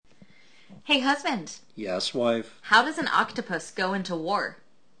Hey, husband, Yes, wife. how does an octopus go into war?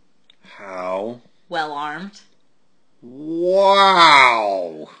 How? Well armed.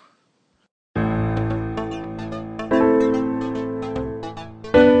 Wow!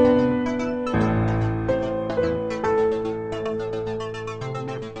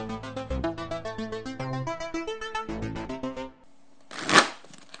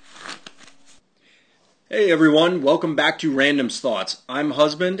 Hey everyone, welcome back to Random's Thoughts. I'm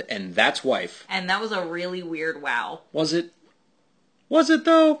husband and that's wife. And that was a really weird wow. Was it? Was it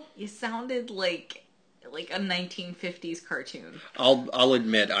though? You sounded like a 1950s cartoon. I'll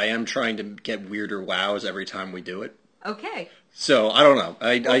admit I am trying to get weirder wows every time we do it. Okay. So I don't know.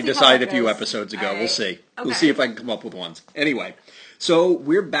 I see how decided that a few goes. episodes ago. All We'll right. see. We'll Okay. see if I can come up with ones. Anyway, so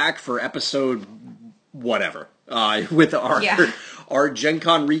we're back for episode whatever with Yeah. our Gen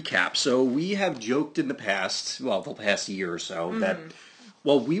Con recap. So we have joked in the past, well, the past year or so, that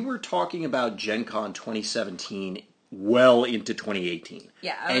we were talking about Gen Con 2017 well into 2018.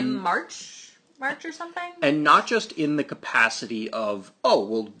 Yeah, And- March or something? And not just in the capacity of, oh,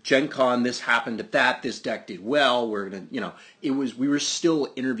 well, Gen Con, this happened at that, this deck did well, we're going to, we were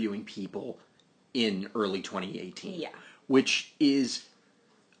still interviewing people in early 2018. Yeah. Which is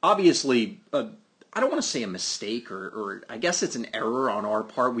obviously, I don't want to say a mistake, or I guess it's an error on our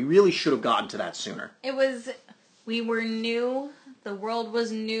part. We really should have gotten to that sooner. We were new, the world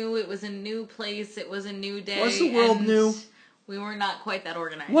was new, it was a new place, it was a new day. Was the world and new? We were not quite that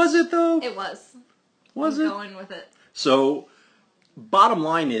organized. Was it, though? It was. Was I'm it? going with it. So, bottom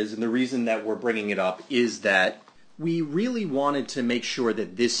line is, and the reason that we're bringing it up, is that we really wanted to make sure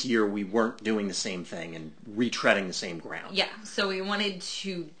that this year we weren't doing the same thing and retreading the same ground. Yeah, so we wanted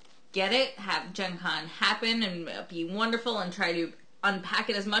to get it, have Gen Con happen and be wonderful and try to unpack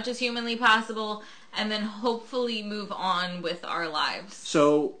it as much as humanly possible and then hopefully move on with our lives.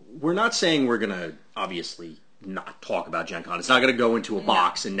 So, we're not saying we're going to, obviously, not talk about Gen Con. It's not going to go into a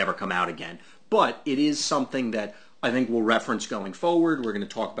box and never come out again. But it is something that I think we'll reference going forward. We're going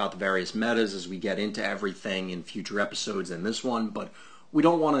to talk about the various metas as we get into everything in future episodes than this one. But we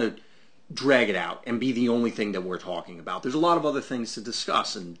don't want to drag it out and be the only thing that we're talking about. There's a lot of other things to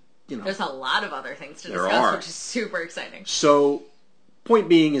discuss, and There's a lot of other things to There discuss, are. which is super exciting. So, point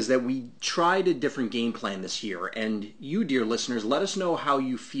being is that we tried a different game plan this year, and you, dear listeners, let us know how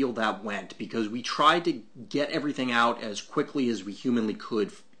you feel that went, because we tried to get everything out as quickly as we humanly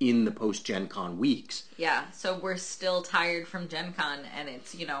could in the post-Gen Con weeks. Yeah, so we're still tired from Gen Con and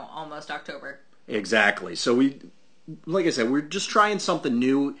it's, almost October. Exactly. So like I said, we're just trying something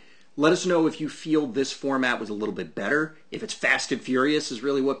new. Let us know if you feel this format was a little bit better, if it's fast and furious is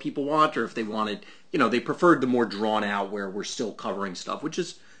really what people want, or if they wanted, they preferred the more drawn out where we're still covering stuff, which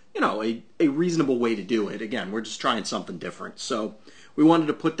is, a reasonable way to do it. Again, we're just trying something different. So we wanted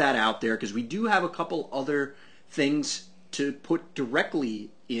to put that out there because we do have a couple other things to put directly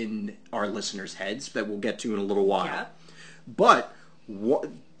in our listeners' heads that we'll get to in a little while. Yeah. But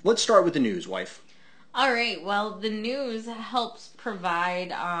let's start with the news, wife. All right, well, the news helps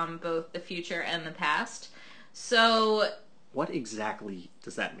provide both the future and the past. So, What exactly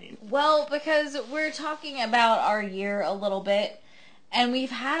does that mean? well, because we're talking about our year a little bit, and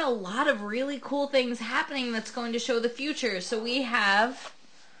we've had a lot of really cool things happening that's going to show the future. So we have...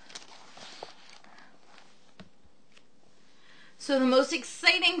 So the most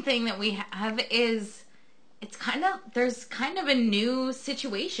exciting thing that we have is there's kind of a new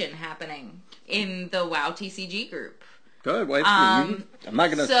situation happening in the WoW TCG group. Go ahead, wife. I'm not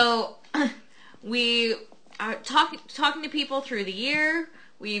gonna. So we are talking to people through the year.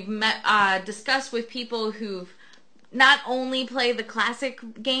 We've discussed with people who've not only played the classic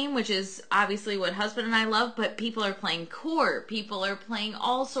game, which is obviously what husband and I love, but people are playing core. People are playing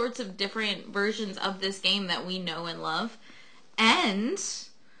all sorts of different versions of this game that we know and love. And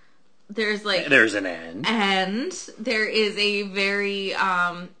there's an end. And there is a very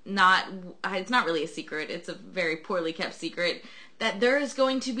it's not really a secret, it's a very poorly kept secret, that there is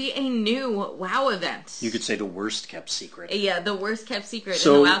going to be a new WoW event. You could say the worst kept secret. Yeah, the worst kept secret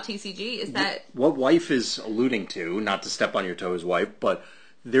So, in the WoW TCG is that... What wife is alluding to, not to step on your toes, wife, but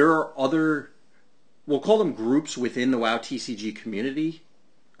there are other, we'll call them groups within the WoW TCG community,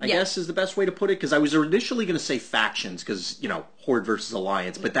 I guess is the best way to put it, because I was initially going to say factions, because, Horde versus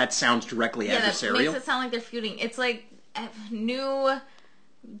Alliance, but that sounds directly adversarial. That makes it sound like they're feuding. It's like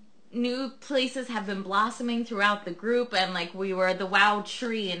new places have been blossoming throughout the group, and we were the WoW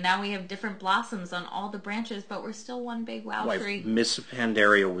tree, and now we have different blossoms on all the branches, but we're still one big WoW tree. Miss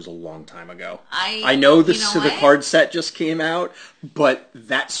Pandaria was a long time ago. I know the card set just came out, but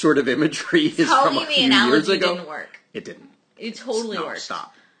that sort of imagery is from a few years ago. Didn't work. It didn't. It totally No, worked.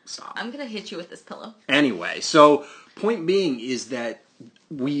 stop. Stop. I'm going to hit you with this pillow. Anyway, so point being is that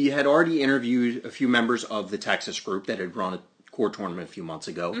we had already interviewed a few members of the Texas group that had run a core tournament a few months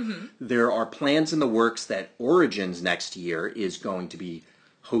ago. Mm-hmm. There are plans in the works that Origins next year is going to be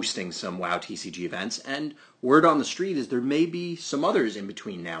hosting some WoW TCG events, and word on the street is there may be some others in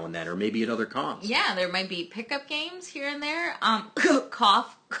between now and then, or maybe at other cons. Yeah, there might be pickup games here and there.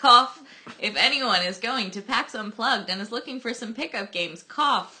 Cough, cough. If anyone is going to PAX Unplugged and is looking for some pickup games,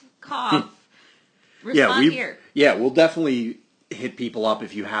 cough, cough. Respond here. Yeah, we'll definitely hit people up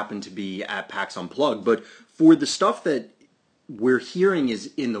if you happen to be at PAX Unplugged, but for the stuff that we're hearing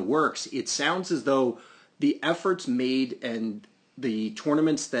is in the works, it sounds as though the efforts made and the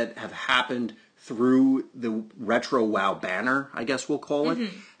tournaments that have happened through the Retro WoW banner, I guess we'll call it,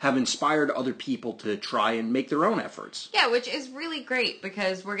 have inspired other people to try and make their own efforts. Yeah, which is really great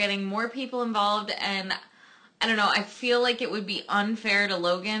because we're getting more people involved, and I don't know, I feel like it would be unfair to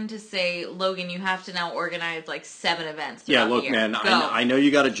Logan to say, Logan, you have to now organize like 7 events throughout the year. Man, I know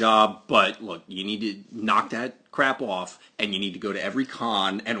you got a job, but look, you need to knock that crap off, and you need to go to every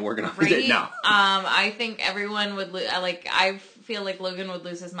con and organize it now. I think everyone would, I feel like Logan would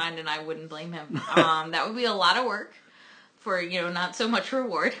lose his mind, and I wouldn't blame him. That would be a lot of work for, not so much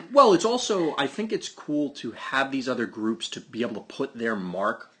reward. Well, it's also, I think it's cool to have these other groups to be able to put their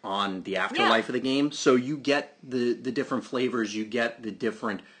mark on the afterlife of the game. So you get the different flavors, you get the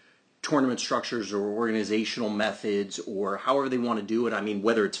different tournament structures or organizational methods or however they want to do it. I mean,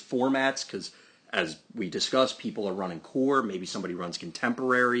 whether it's formats, because as we discussed, people are running core, maybe somebody runs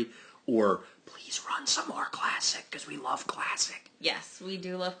contemporary, or please run some more classic, because we love classic. Yes, we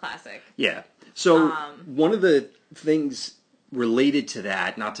do love classic. Yeah. So one of the things related to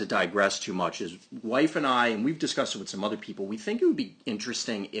that, not to digress too much, is wife and I, and we've discussed it with some other people, we think it would be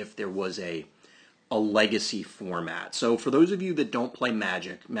interesting if there was a legacy format. So for those of you that don't play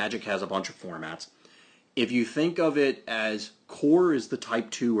Magic, Magic has a bunch of formats. If you think of it as core is the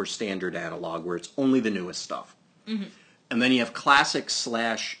type 2 or standard analog, where it's only the newest stuff. Mm-hmm. And then you have classic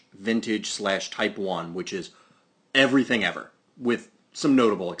 / vintage / type 1, which is everything ever, with some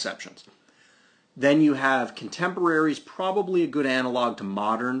notable exceptions. Then you have contemporaries, probably a good analog to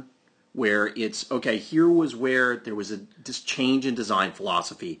modern, where it's, okay, here was where there was this change in design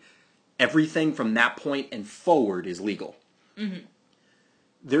philosophy. Everything from that point and forward is legal. Mm-hmm.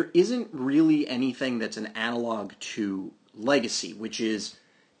 There isn't really anything that's an analog to legacy, which is,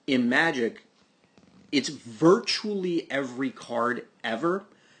 in Magic, it's virtually every card ever,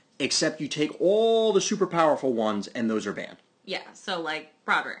 except you take all the super powerful ones and those are banned. Yeah, so like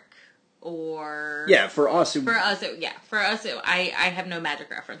Broderick. Or for us, I have no Magic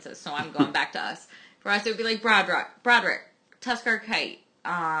references, so I'm going back to us. For us, it would be like Broderick, Tuskar Kite,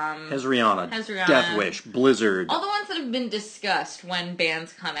 Hezriana, Death Wish, Blizzard, all the ones that have been discussed when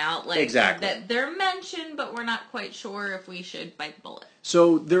bans come out, like exactly that they're mentioned, but we're not quite sure if we should bite the bullet.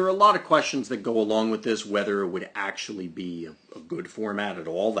 So there are a lot of questions that go along with this, whether it would actually be a good format at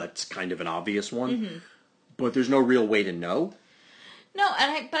all. That's kind of an obvious one, but there's no real way to know. No,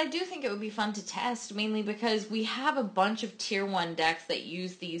 but I do think it would be fun to test, mainly because we have a bunch of Tier 1 decks that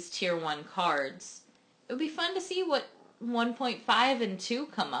use these Tier 1 cards. It would be fun to see what 1.5 and 2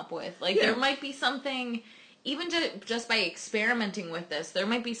 come up with. There might be something, even just by experimenting with this, there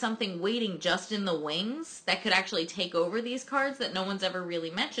might be something waiting just in the wings that could actually take over these cards that no one's ever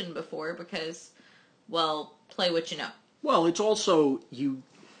really mentioned before because, well, play what you know. Well, it's also,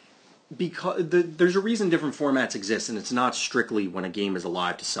 because there's a reason different formats exist, and it's not strictly when a game is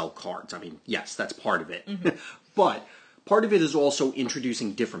alive to sell cards. I mean, yes, that's part of it. Mm-hmm. But part of it is also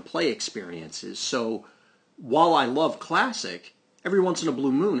introducing different play experiences. So while I love Classic, every once in a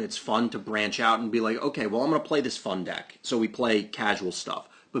blue moon, it's fun to branch out and be like, okay, well, I'm going to play this fun deck. So we play casual stuff.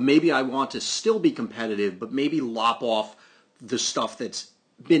 But maybe I want to still be competitive, but maybe lop off the stuff that's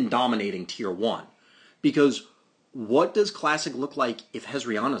been dominating Tier 1. Because what does Classic look like if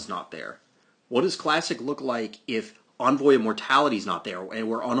Hezriana's not there? What does Classic look like if Envoy of Mortality's not there,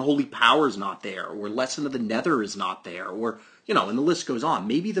 or Unholy Power's not there, or Lesson of the Nether is not there, or, and the list goes on.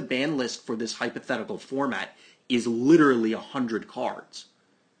 Maybe the ban list for this hypothetical format is literally 100 cards.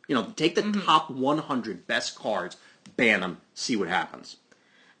 Take the top 100 best cards, ban them, see what happens.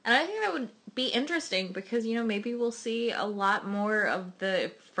 And I think that would be interesting because, maybe we'll see a lot more of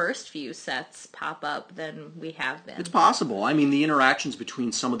the first few sets pop up than we have been. It's possible. I mean, the interactions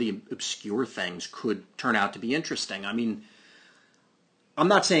between some of the obscure things could turn out to be interesting. I mean, I'm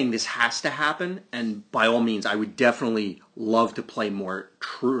not saying this has to happen, and by all means, I would definitely love to play more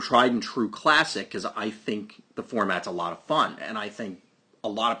tried and true Classic because I think the format's a lot of fun, and I think a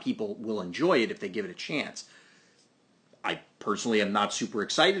lot of people will enjoy it if they give it a chance. I personally am not super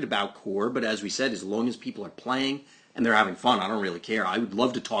excited about core, but as we said, as long as people are playing and they're having fun, I don't really care. I would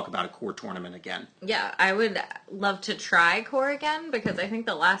love to talk about a core tournament again. Yeah, I would love to try core again, because I think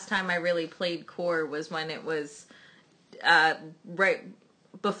the last time I really played core was when it was right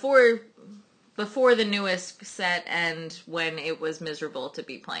before the newest set, and when it was miserable to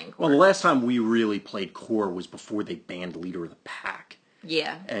be playing core. Well, the last time we really played core was before they banned Leader of the Pack.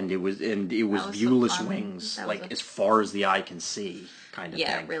 Yeah. And it was viewless wings, as far as the eye can see, kind of thing.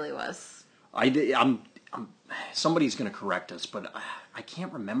 Yeah, it really was. Somebody's going to correct us, but I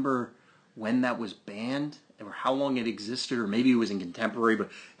can't remember when that was banned or how long it existed, or maybe it was in Contemporary. But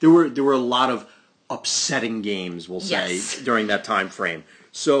there were a lot of upsetting games, we'll say, during that time frame.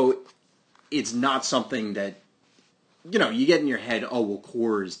 So it's not something that you get in your head. Oh, well,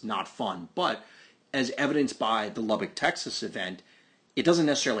 core is not fun, but as evidenced by the Lubbock, Texas event, it doesn't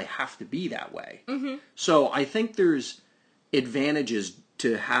necessarily have to be that way. Mm-hmm. So I think there's advantages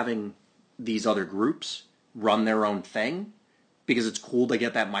to having these other groups run their own thing, because it's cool to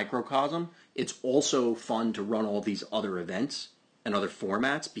get that microcosm. It's also fun to run all these other events and other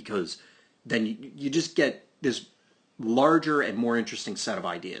formats, because then you just get this larger and more interesting set of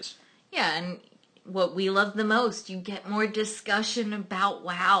ideas. Yeah, and what we love the most, you get more discussion about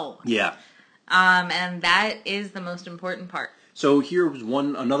WoW. Yeah. And that is the most important part. So here's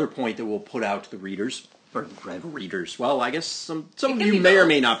another point that we'll put out to the readers, or readers. Well, I guess some of you may or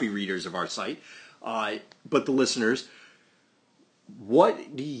may not be readers of our site, but the listeners.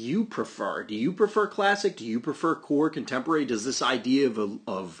 What do you prefer? Do you prefer classic? Do you prefer core, contemporary? Does this idea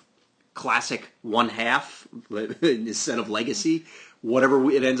of classic 1/2 instead of legacy, whatever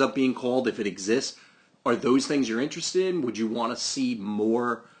it ends up being called, if it exists, are those things you're interested in? Would you want to see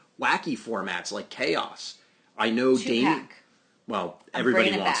more wacky formats like Chaos? I know Two-pack. Well,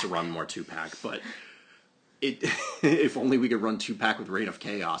 everybody wants to run more 2-pack, but if only we could run 2-pack with Reign of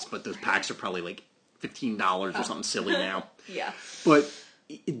Chaos, but those packs are probably like $15 or something silly now. Yeah. But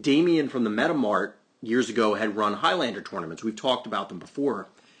Damien from the Metamart years ago had run Highlander tournaments. We've talked about them before.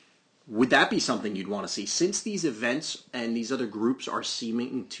 Would that be something you'd want to see? Since these events and these other groups are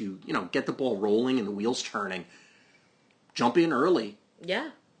seeming to, get the ball rolling and the wheels turning, jump in early.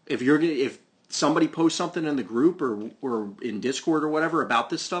 Yeah. If somebody posts something in the group or in Discord or whatever about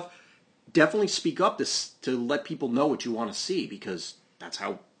this stuff, definitely speak up to let people know what you want to see, because that's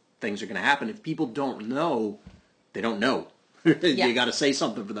how things are going to happen. If people don't know, they don't know. You got to say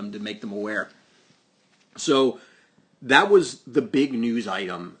something for them to make them aware. So that was the big news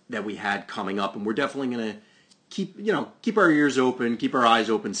item that we had coming up, and we're definitely going to keep our ears open, keep our eyes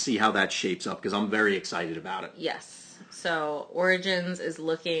open, see how that shapes up, because I'm very excited about it. Yes. So Origins is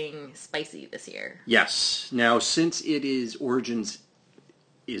looking spicy this year. Yes. Now, since Origins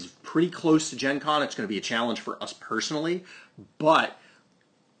is pretty close to Gen Con, it's going to be a challenge for us personally, but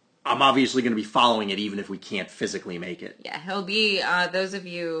I'm obviously going to be following it even if we can't physically make it. Yeah, he'll be, those of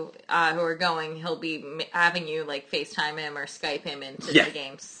you who are going, he'll be having you FaceTime him or Skype him into the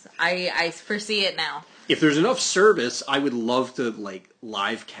games. I foresee it now. If there's enough service, I would love to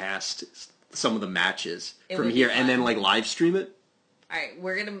live cast some of the matches from here and then live stream it. All right,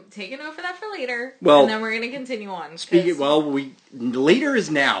 we're going to take a note for that for later, and then we're going to continue on. Later is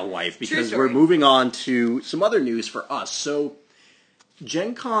now, wife, because we're moving on to some other news for us. So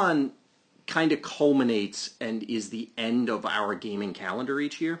Gen Con kind of culminates and is the end of our gaming calendar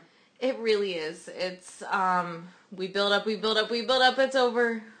each year. It really is. It's, we build up, it's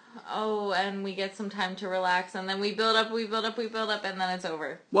over. Oh, and we get some time to relax, and then we build up, and then it's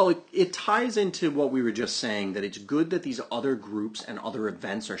over. Well, it ties into what we were just saying, that it's good that these other groups and other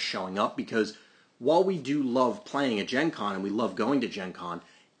events are showing up, because while we do love playing at Gen Con and we love going to Gen Con,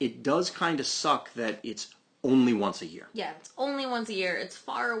 it does kind of suck that it's only once a year. Yeah, it's only once a year. It's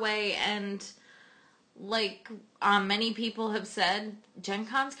far away, and many people have said, Gen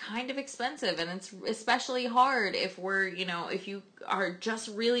Con's kind of expensive, and it's especially hard if if you are just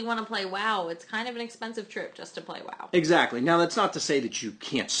really want to play WoW. It's kind of an expensive trip just to play WoW. Exactly. Now, that's not to say that you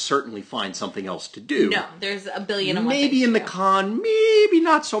can't certainly find something else to do. No, there's a billion of maybe in the con, maybe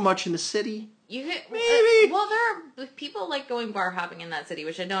not so much in the city. Maybe. Well, there are people going bar hopping in that city,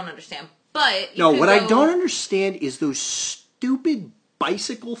 which I don't understand. But what I don't understand is those stupid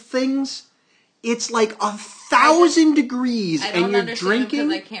bicycle things. It's 1,000 degrees, and you're drinking.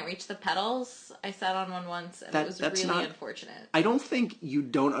 Because I can't reach the pedals. I sat on one once, and it was really unfortunate. I don't think "you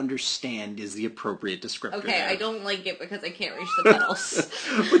don't understand" is the appropriate descriptor. Okay, there. I don't like it because I can't reach the pedals.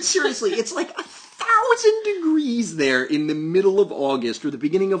 But seriously, it's 1,000 degrees there in the middle of August or the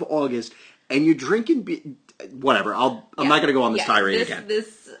beginning of August, and you're drinking. Whatever. I'm not going to go on this tirade again.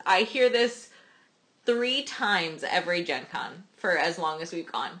 I hear this 3 times every Gen Con for as long as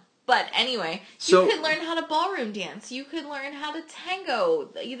we've gone. But anyway, So- you could learn how to ballroom dance. You could learn how to tango.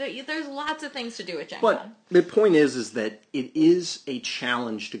 There's lots of things to do at Gen But Con. the point is that it is a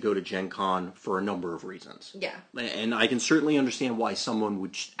challenge to go to Gen Con for a number of reasons. Yeah. And I can certainly understand why someone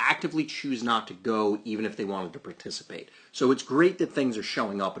would actively choose not to go even if they wanted to participate. So it's great that things are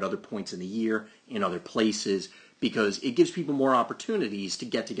showing up at other points in the year, in other places, because it gives people more opportunities to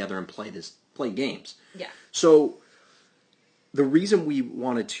get together and play games. Yeah. So the reason we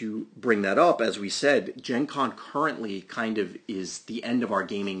wanted to bring that up, as we said, Gen Con currently kind of is the end of our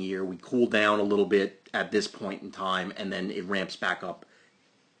gaming year. We cool down a little bit at this point in time, and then it ramps back up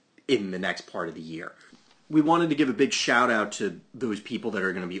in the next part of the year. We wanted to give a big shout out to those people that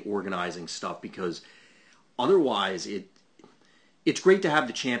are going to be organizing stuff, because otherwise it's great to have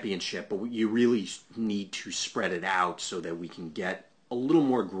the championship, but you really need to spread it out so that we can get a little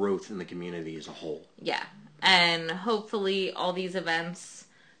more growth in the community as a whole. Yeah. And hopefully all these events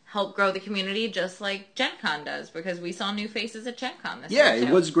help grow the community just like Gen Con does, because we saw new faces at Gen Con this year. Yeah,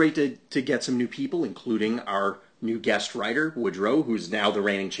 it was great to get some new people, including our new guest writer, Woodrow, who's now the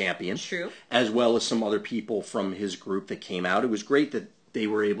reigning champion. True. As well as some other people from his group that came out. It was great that they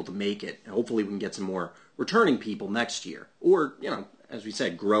were able to make it. Hopefully we can get some more returning people next year. Or, as we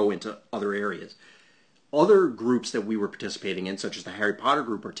said, grow into other areas. Other groups that we were participating in, such as the Harry Potter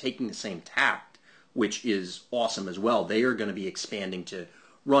group, are taking the same tact, which is awesome as well. They are going to be expanding to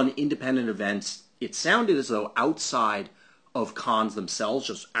run independent events. It sounded as though outside of cons themselves,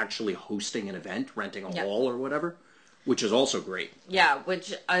 just actually hosting an event, renting a hall or whatever, which is also great. Yeah,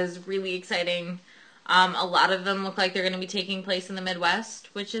 which is really exciting. A lot of them look like they're going to be taking place in the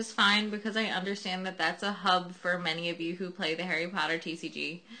Midwest, which is fine because I understand that that's a hub for many of you who play the Harry Potter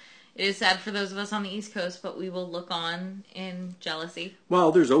TCG. It is sad for those of us on the East Coast, but we will look on in jealousy.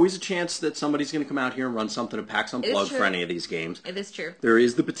 Well, there's always a chance that somebody's going to come out here and run something at PAX Unplugged for any of these games. It is true. There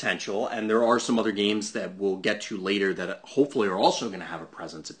is the potential, and there are some other games that we'll get to later that hopefully are also going to have a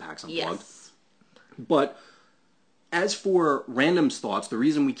presence at PAX Unplugged. Yes. But as for Random's thoughts, the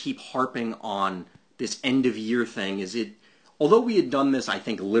reason we keep harping on this end-of-year thing is although we had done this, I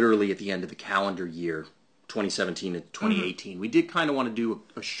think, literally at the end of the calendar year, 2017 to 2018, we did kind of want to do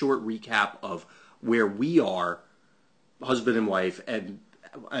a short recap of where we are, husband and wife, and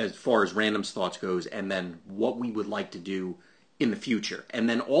as far as Random's thoughts goes, and then what we would like to do in the future. And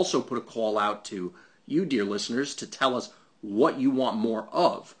then also put a call out to you, dear listeners, to tell us what you want more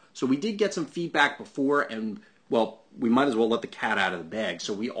of. So we did get some feedback before, and, well, we might as well let the cat out of the bag.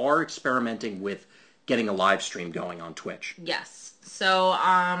 So we are experimenting with getting a live stream going on Twitch. Yes. So,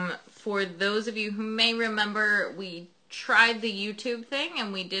 for those of you who may remember, we tried the YouTube thing,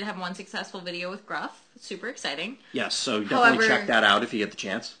 and we did have one successful video with Gruff. Super exciting. Yes, so definitely check that out if you get the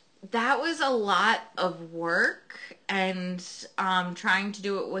chance. That was a lot of work, and trying to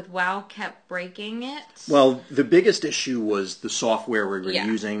do it with WoW kept breaking it. Well, the biggest issue was the software we were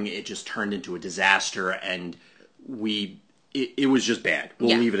using. It just turned into a disaster, and it was just bad.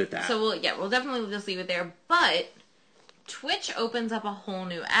 We'll leave it at that. So we'll definitely just leave it there. But Twitch opens up a whole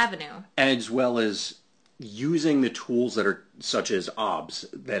new avenue. As well as using the tools that are such as OBS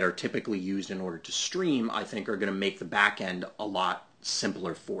that are typically used in order to stream, I think are going to make the back end a lot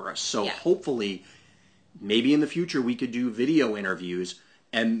simpler for us. So hopefully, maybe in the future we could do video interviews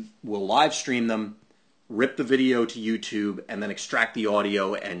and we'll live stream them, rip the video to YouTube, and then extract the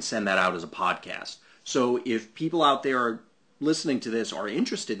audio and send that out as a podcast. So if people out there are listening to this are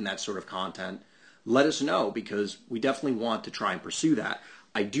interested in that sort of content, let us know, because we definitely want to try and pursue that.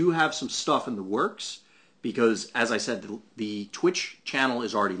 I do have some stuff in the works because, as I said, the Twitch channel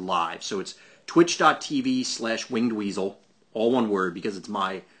is already live. So it's twitch.tv/wingedweasel, all one word because it's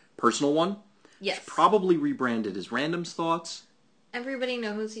my personal one. Yes. It's probably rebranded as Random's Thoughts. Everybody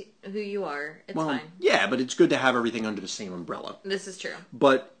knows who you are. It's fine. Yeah, but it's good to have everything under the same umbrella. This is true.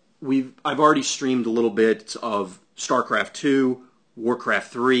 But I've already streamed a little bit of StarCraft 2,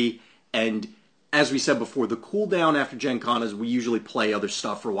 Warcraft 3, and as we said before, the cooldown after Gen Con is we usually play other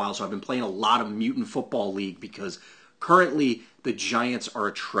stuff for a while, so I've been playing a lot of Mutant Football League because currently the Giants are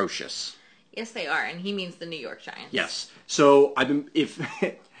atrocious. Yes, they are, and he means the New York Giants. Yes. So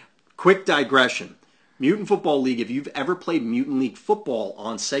quick digression. Mutant Football League, if you've ever played Mutant League Football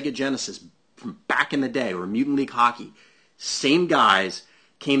on Sega Genesis from back in the day, or Mutant League Hockey, same guys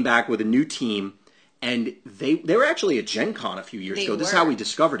came back with a new team. And they were actually at Gen Con a few years ago. This is how we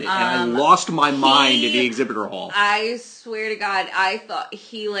discovered it. And I lost my mind in the exhibitor hall. I swear to God, I thought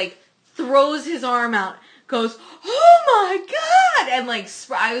he, throws his arm out, goes, "Oh my God!" And,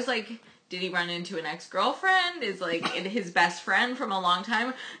 I was like, Did he run into an ex-girlfriend? Is like his best friend from a long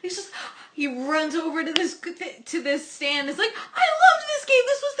time? He runs over to this stand. It's like, I loved this game.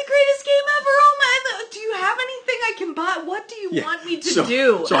 This was the greatest game ever. Oh my! Do you have anything I can buy? What do you want me to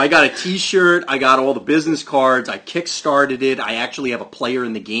do? So I got a T-shirt. I got all the business cards. I kickstarted it. I actually have a player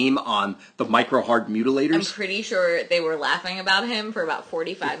in the game on the Micro Hard Mutilators. I'm pretty sure they were laughing about him for about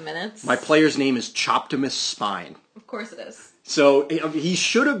 45 minutes. My player's name is Choptimus Spine. Of course it is. So he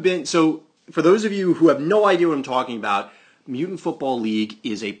should have been. So for those of you who have no idea what I'm talking about, Mutant Football League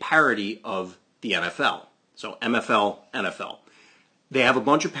is a parody of the NFL. So MFL, NFL. They have a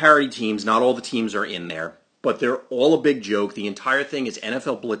bunch of parody teams. Not all the teams are in there, but they're all a big joke. The entire thing is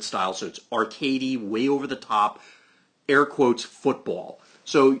NFL Blitz style, so it's arcadey, way over the top, air quotes, football.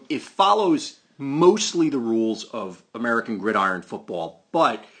 So it follows mostly the rules of American gridiron football,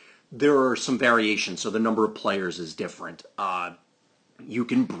 but there are some variations, so the number of players is different. You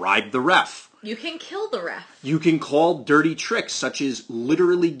can bribe the ref. You can kill the ref. You can call dirty tricks, such as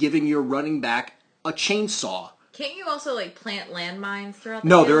literally giving your running back a chainsaw. Can't you also, like, plant landmines throughout the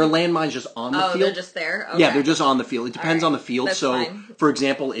No, field? there are landmines just on the field. Oh, they're just there? Okay. Yeah, they're just on the field. It depends on the field. That's so, fine. for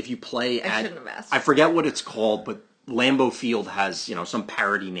example, if you play I at... shouldn't have asked. I forget what it's called, but Lambeau Field has, some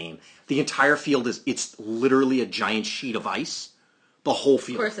parody name. The entire field it's literally a giant sheet of ice. The whole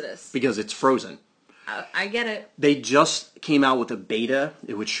field. Of course it is. Because it's frozen. I get it. They just came out with a beta,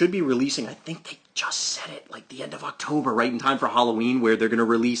 which should be releasing, I think they just said it, like the end of October, right in time for Halloween, where they're going to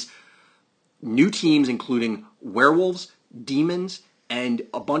release new teams, including werewolves, demons, and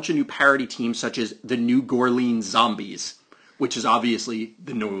a bunch of new parody teams, such as the New Orleans Zombies, which is obviously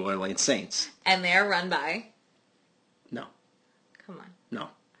the New Orleans Saints. And they're run by... No. Come on.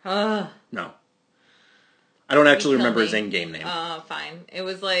 No. No. I don't actually remember his in-game name. Oh, fine. It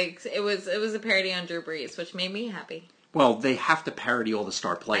was a parody on Drew Brees, which made me happy. Well, they have to parody all the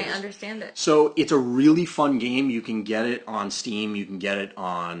star players. I understand it. So it's a really fun game. You can get it on Steam. You can get it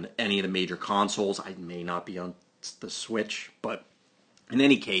on any of the major consoles. I may not be on the Switch, but in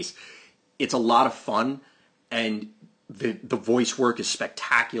any case, it's a lot of fun, and the voice work is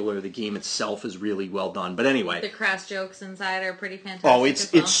spectacular. The game itself is really well done. But anyway, the crass jokes inside are pretty fantastic. Oh,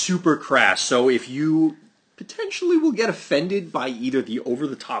 it's super crass. So if you potentially will get offended by either the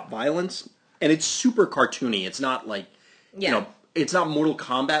over-the-top violence, and it's super cartoony. It's not like, it's not Mortal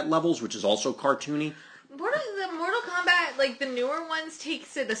Kombat levels, which is also cartoony. The Mortal Kombat, like the newer ones,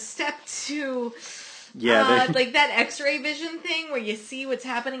 takes it a step to, like that X-ray vision thing where you see what's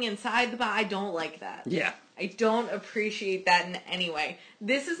happening inside the body. I don't like that. Yeah. I don't appreciate that in any way.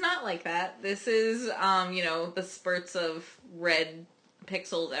 This is not like that. This is, the spurts of red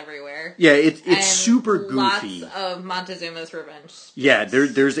pixels everywhere. Yeah, it's super goofy. Lots of Montezuma's Revenge. Yeah,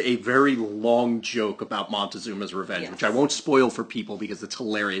 there's a very long joke about Montezuma's Revenge, which I won't spoil for people because it's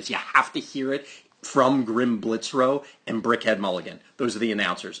hilarious. You have to hear it from Grim Blitzrow and Brickhead Mulligan. Those are the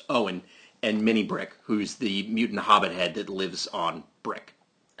announcers. Oh, and Mini Brick, who's the mutant hobbit head that lives on Brick.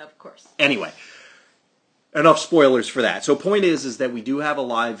 Of course. Anyway, enough spoilers for that. So point is that we do have a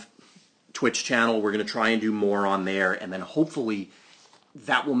live Twitch channel. We're going to try and do more on there, and then hopefully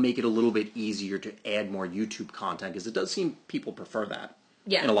that will make it a little bit easier to add more YouTube content, because it does seem people prefer that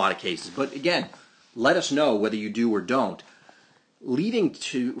in a lot of cases. But again, let us know whether you do or don't.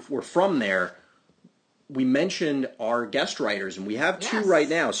 From there, we mentioned our guest writers, and we have two right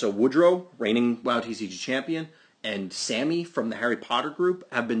now. So Woodrow, reigning WoW TCG champion, and Sammy from the Harry Potter group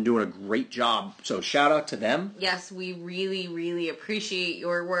have been doing a great job. So shout out to them. Yes, we really, really appreciate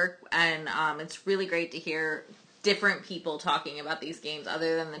your work, and it's really great to hear different people talking about these games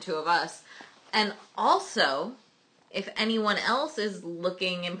other than the two of us. And also, if anyone else is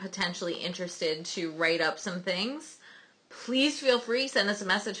looking and potentially interested to write up some things, please feel free, send us a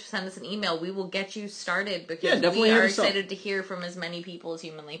message, send us an email. We will get you started, because we are excited to hear from as many people as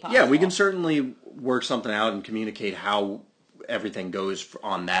humanly possible. Yeah, we can certainly work something out and communicate how everything goes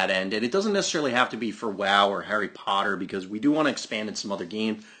on that end. And it doesn't necessarily have to be for WoW or Harry Potter, because we do want to expand in some other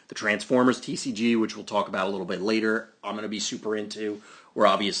games. The Transformers TCG, which we'll talk about a little bit later, I'm going to be super into. We're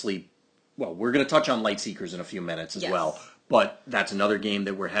going to touch on Lightseekers in a few minutes as well. But that's another game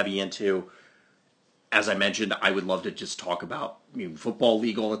that we're heavy into. As I mentioned, I would love to just talk about Football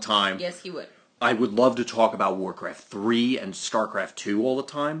League all the time. Yes, you would. I would love to talk about Warcraft 3 and StarCraft 2 all the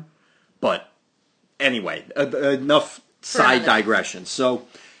time. But anyway, enough side digressions. So,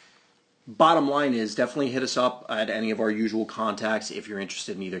 bottom line is, definitely hit us up at any of our usual contacts if you're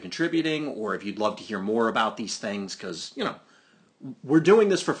interested in either contributing or if you'd love to hear more about these things, because, we're doing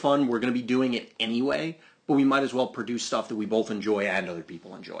this for fun. We're going to be doing it anyway, but we might as well produce stuff that we both enjoy and other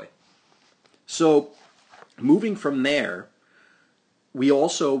people enjoy. So, moving from there, we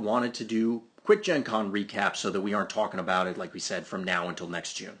also wanted to do quick Gen Con recaps so that we aren't talking about it, like we said, from now until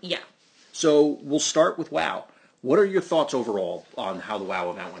next June. Yeah. So we'll start with WoW. What are your thoughts overall on how the WoW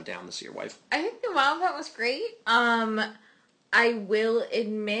event went down this year, wife? I think the WoW event was great. I will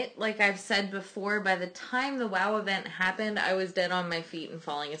admit, like I've said before, by the time the WoW event happened, I was dead on my feet and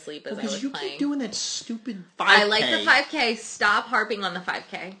falling asleep as I was you playing. keep doing that stupid 5K. I like the 5K. Stop harping on the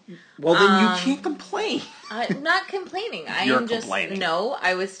 5K. Well, then you can't complain. I'm not complaining. You're am just complaining. No,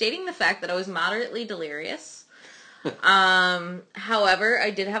 I was stating the fact that I was moderately delirious. However,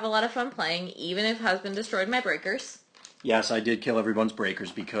 I did have a lot of fun playing, even if husband destroyed my breakers. Yes, I did kill everyone's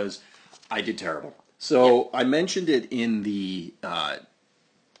breakers because I did terrible. So I mentioned it in the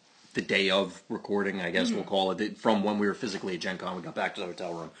day of recording, I guess we'll call it, from when we were physically at Gen Con. We got back to the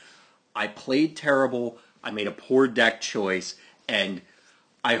hotel room. I played terrible. I made a poor deck choice, and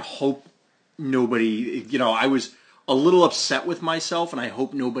I hope nobody, I was a little upset with myself, and I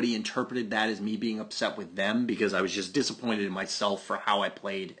hope nobody interpreted that as me being upset with them, because I was just disappointed in myself for how I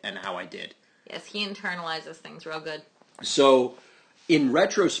played and how I did. Yes, he internalizes things real good. So, in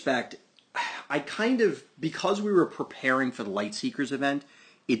retrospect, I because we were preparing for the Lightseekers event,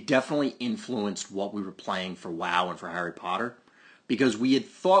 it definitely influenced what we were playing for WoW and for Harry Potter. Because we had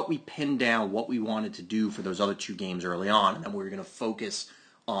thought we pinned down what we wanted to do for those other two games early on, and then we were going to focus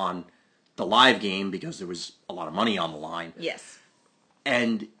on the live game because there was a lot of money on the line. Yes.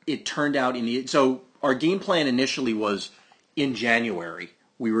 And it turned out so our game plan initially was in January,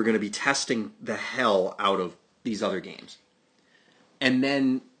 we were going to be testing the hell out of these other games. And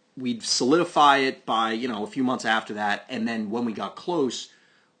then we'd solidify it by, a few months after that, and then when we got close,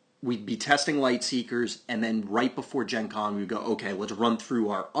 we'd be testing Lightseekers, and then right before Gen Con, we'd go, okay, let's run through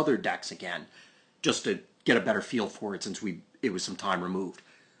our other decks again, just to get a better feel for it since it was some time removed.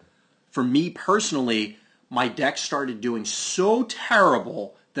 For me personally, my deck started doing so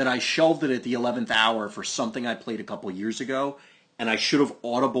terrible that I shelved it at the 11th hour for something I played a couple years ago, and I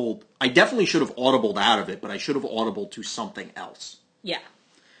definitely should have audibled out of it, but I should have audibled to something else. Yeah.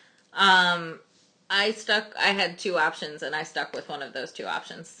 I had two options, and I stuck with one of those two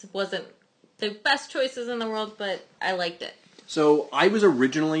options. It wasn't the best choices in the world, but I liked it. So I was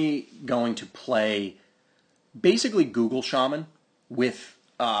originally going to play basically Google Shaman with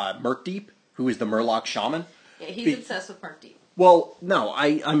Murkdeep, who is the Murloc Shaman. Yeah, he's obsessed with Murkdeep. Well, no,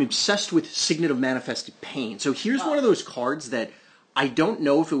 I'm obsessed with Signet of Manifested Pain. So here's one of those cards that I don't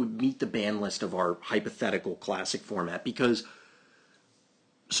know if it would meet the ban list of our hypothetical classic format, because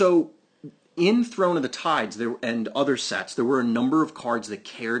in Throne of the Tides and other sets, there were a number of cards that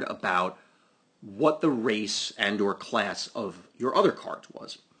cared about what the race and or class of your other cards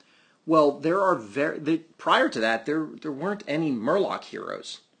was. Well, prior to that, there weren't any Murloc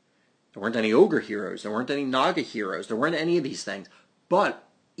heroes. There weren't any Ogre heroes. There weren't any Naga heroes. There weren't any of these things. But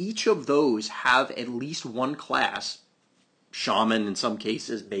each of those have at least one class, Shaman in some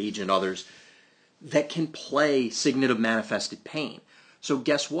cases, Mage in others, that can play Signet of Manifested Pain. So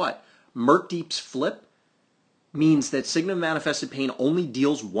guess what? Murkdeep's flip means that Signet of Manifested Pain only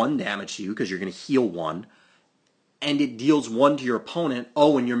deals 1 damage to you because you're going to heal 1. And it deals 1 to your opponent.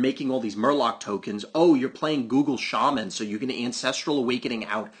 Oh, and you're making all these Murloc tokens. Oh, you're playing Google Shaman, so you can Ancestral Awakening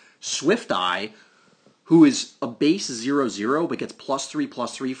out Swift Eye, who is a base 0/0, but gets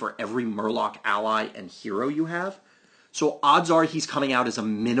 +3/+3 for every Murloc ally and hero you have. So odds are he's coming out as a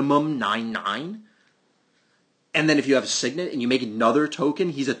minimum 9/9. And then if you have a Signet and you make another token,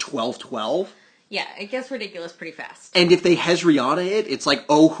 he's a 12/12. Yeah, it gets ridiculous pretty fast. And if they Hezriana it's like,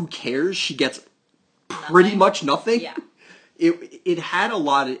 oh, who cares? She gets pretty much nothing. Yeah. It had a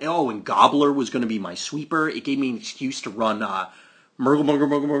lot of, and Gobbler was going to be my sweeper. It gave me an excuse to run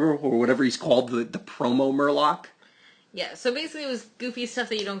Murgle, or whatever he's called, the promo Murloc. Yeah, so basically it was goofy stuff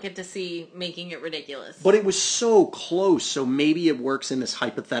that you don't get to see, making it ridiculous. But it was so close, so maybe it works in this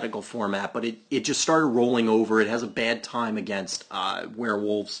hypothetical format, but it just started rolling over. It has a bad time against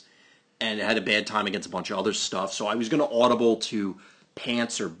werewolves, and it had a bad time against a bunch of other stuff. So I was going to audible to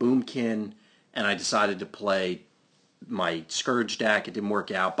Pants or Boomkin, and I decided to play my Scourge deck. It didn't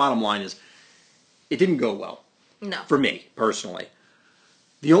work out. Bottom line is, it didn't go well. No. For me, personally.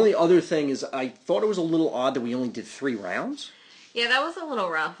 The only other thing is I thought it was a little odd that we only did 3 rounds. Yeah, that was a little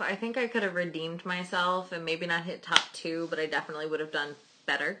rough. I think I could have redeemed myself and maybe not hit top 2, but I definitely would have done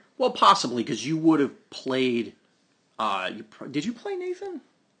better. Well, possibly, because you would have played... did you play Nathan?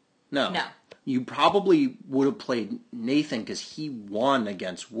 No. No. You probably would have played Nathan because he won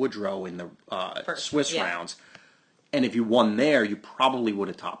against Woodrow in the Swiss rounds. And if you won there, you probably would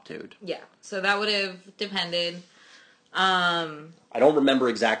have top 2'd. Yeah, so that would have depended. I don't remember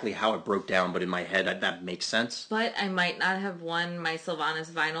exactly how it broke down, but in my head that makes sense. But I might not have won my Sylvanas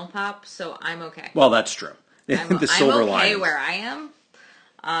Vinyl Pop, so I'm okay. Well, that's true. I'm Silver okay linings. where I am.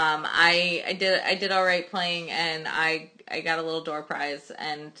 I did all right playing, and I got a little door prize.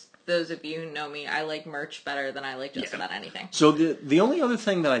 And those of you who know me, I like merch better than I like just about anything. So the only other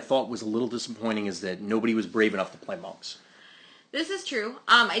thing that I thought was a little disappointing is that nobody was brave enough to play monks. This is true.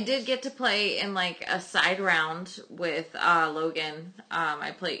 I did get to play in like a side round with Logan.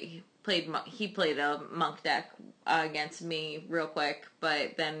 He played a monk deck against me real quick,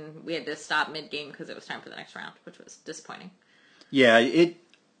 but then we had to stop mid game because it was time for the next round, which was disappointing. Yeah,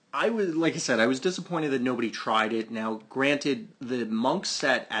 I was, like I said, I was disappointed that nobody tried it. Now, granted, the monk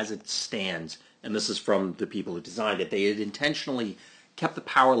set as it stands, and this is from the people who designed it, they had intentionally kept the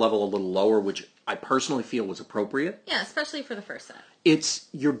power level a little lower, which I personally feel was appropriate. Yeah, especially for the first set.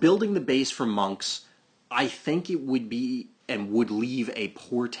 You're building the base for monks. I think it would be and would leave a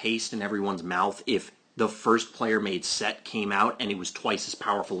poor taste in everyone's mouth if the first player made set came out and it was twice as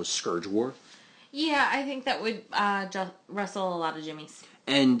powerful as Scourge War. Yeah, I think that would rustle a lot of jimmies.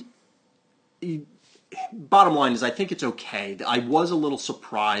 And bottom line is I think it's okay. I was a little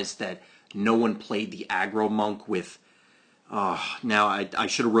surprised that no one played the aggro monk with... now, I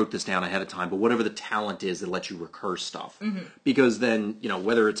should have wrote this down ahead of time, but whatever the talent is that lets you recur stuff. Mm-hmm. Because then,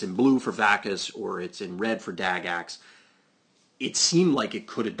 whether it's in blue for Vakkus or it's in red for Dagax, it seemed like it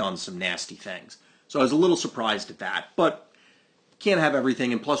could have done some nasty things. So I was a little surprised at that. But can't have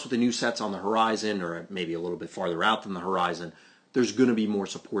everything, and plus with the new sets on the horizon, or maybe a little bit farther out than the horizon, there's going to be more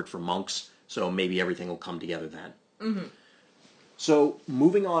support for monks, so maybe everything will come together then. Mm-hmm. So,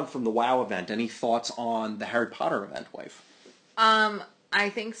 moving on from the WoW event, any thoughts on the Harry Potter event, wife? I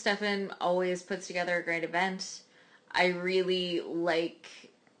think Stefan always puts together a great event. I really like...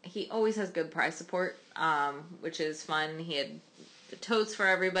 He always has good prize support, which is fun. He had the totes for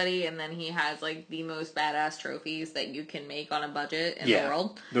everybody, and then he has like the most badass trophies that you can make on a budget in the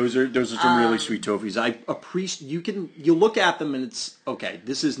world. Those are some really sweet trophies. I appreciate you look at them and it's okay.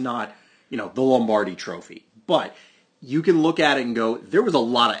 This is not the Lombardi Trophy, but you can look at it and go, there was a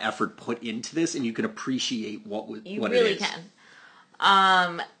lot of effort put into this, and you can appreciate what it is. You really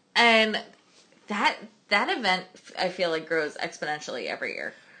can. And that event I feel like grows exponentially every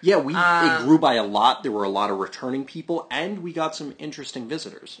year. Yeah, it grew by a lot. There were a lot of returning people, and we got some interesting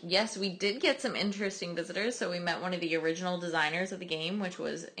visitors. Yes, we did get some interesting visitors. So we met one of the original designers of the game, which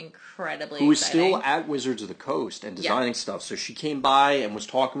was incredibly exciting. Who is still at Wizards of the Coast and designing stuff. So she came by and was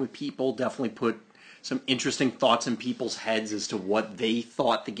talking with people, definitely put some interesting thoughts in people's heads as to what they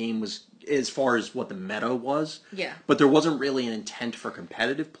thought the game was, as far as what the meta was. Yeah. But there wasn't really an intent for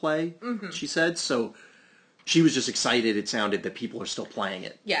competitive play, she said, so... She was just excited, it sounded, that people are still playing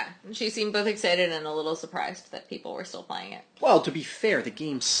it. Yeah, she seemed both excited and a little surprised that people were still playing it. Well, to be fair, the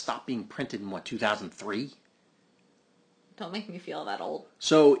game stopped being printed in, 2003? Don't make me feel that old.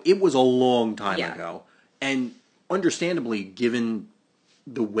 So, it was a long time ago. And understandably, given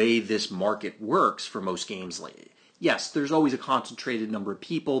the way this market works for most games, yes, there's always a concentrated number of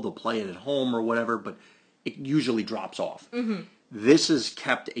people, they'll play it at home or whatever, but it usually drops off. Mm-hmm. This has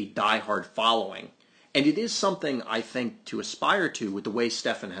kept a diehard following. And it is something, I think, to aspire to with the way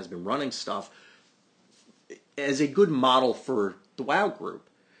Stefan has been running stuff as a good model for the WoW group.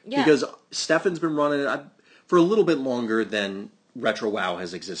 Yeah. Because Stefan's been running it for a little bit longer than Retro WoW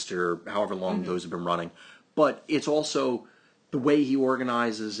has existed, or however long those have been running. But it's also the way he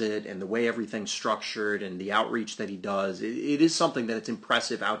organizes it and the way everything's structured and the outreach that he does. It is something that it's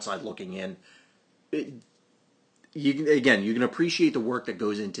impressive outside looking in. You can appreciate the work that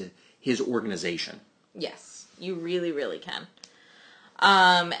goes into his organization. Yes, you really, really can.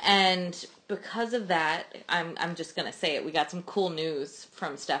 And because of that, I'm just going to say it, we got some cool news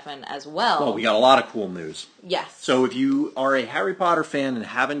from Stefan as well. Well, we got a lot of cool news. Yes. So if you are a Harry Potter fan and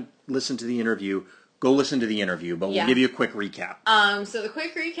haven't listened to the interview, go listen to the interview, but we'll give you a quick recap. So the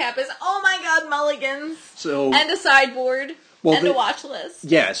quick recap is, oh my god, mulligans! And a sideboard. And a watch list.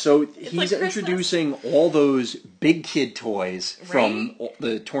 Yeah, so he's introducing all those big kid toys from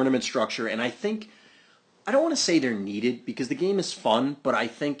the tournament structure, and I don't want to say they're needed, because the game is fun, but I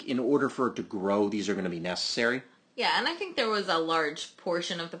think in order for it to grow, these are going to be necessary. Yeah, and I think there was a large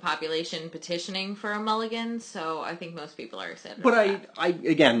portion of the population petitioning for a mulligan, so I think most people are excited about that. I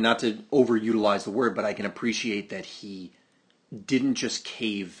again, not to overutilize the word, but I can appreciate that he didn't just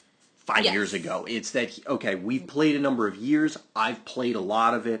cave 5 years ago. It's that, we've played a number of years, I've played a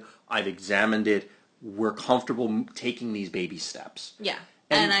lot of it, I've examined it, we're comfortable taking these baby steps. Yeah,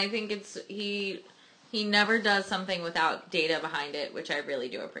 and I think he never does something without data behind it, which I really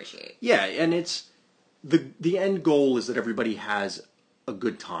do appreciate. Yeah, and the end goal is that everybody has a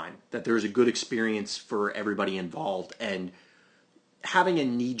good time, that there's a good experience for everybody involved, and having a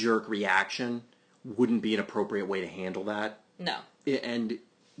knee-jerk reaction wouldn't be an appropriate way to handle that. No. And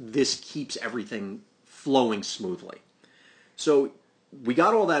this keeps everything flowing smoothly. So we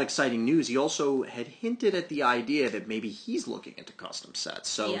got all that exciting news. He also had hinted at the idea that maybe he's looking into custom sets.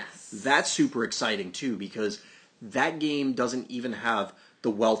 So that's super exciting too, because that game doesn't even have the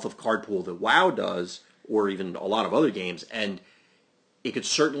wealth of card pool that WoW does, or even a lot of other games, and it could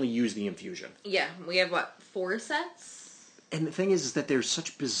certainly use the infusion. Yeah, we have, 4 sets? And the thing is that there's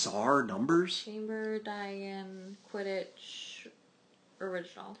such bizarre numbers. Chamber, Diane, Quidditch,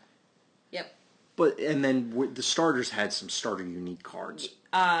 Original. Yep. And then the starters had some starter unique cards.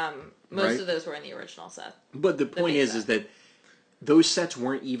 Most of those were in the original set. But the point is that those sets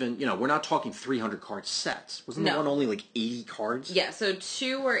weren't even, we're not talking 300 card sets. Wasn't the one only like 80 cards? Yeah, so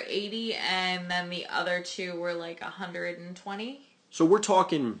 2 were 80, and then the other 2 were like 120. So we're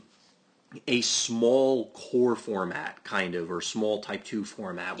talking a small core format, kind of, or small Type 2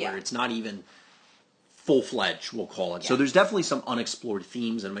 format, where it's not even full-fledged, we'll call it. Yeah. So there's definitely some unexplored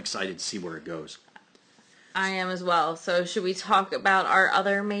themes, and I'm excited to see where it goes. I am as well. So should we talk about our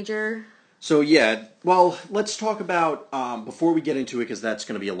other major... So yeah, well, let's talk about, before we get into it, because that's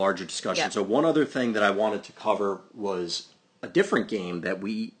going to be a larger discussion. So one other thing that I wanted to cover was a different game that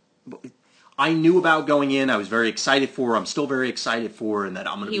I knew about going in, I was very excited for, I'm still very excited for, and that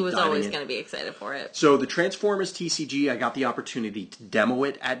I'm going to be diving in. He was always going to be excited for it. So the Transformers TCG, I got the opportunity to demo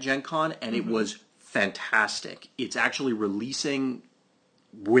it at Gen Con, and it was fantastic. It's actually releasing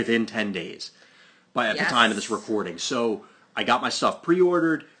within 10 days at the time of this recording. So I got my stuff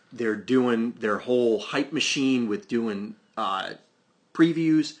pre-ordered. They're doing their whole hype machine with doing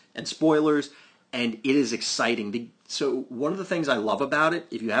previews and spoilers, and it is exciting. So one of the things I love about it,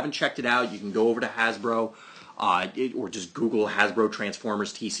 if you haven't checked it out, you can go over to Hasbro or just Google Hasbro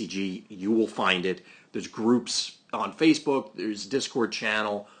Transformers TCG. You will find it. There's groups on Facebook. There's a Discord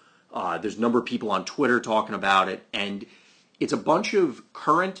channel. There's a number of people on Twitter talking about it, and it's a bunch of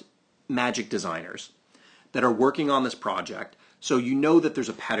current Magic designers that are working on this project. So you know that there's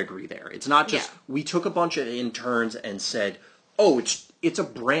a pedigree there. It's not just, we took a bunch of interns and said, oh, it's a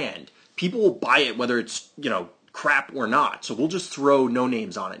brand. People will buy it whether it's, crap or not. So we'll just throw no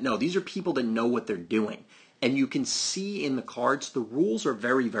names on it. No, these are people that know what they're doing. And you can see in the cards, the rules are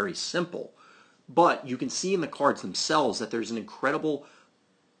very, very simple. But you can see in the cards themselves that there's an incredible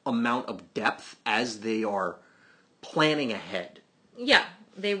amount of depth as they are planning ahead. Yeah,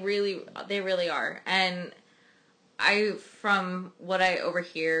 they really are. And from what I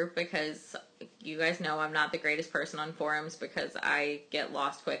overhear, because you guys know I'm not the greatest person on forums because I get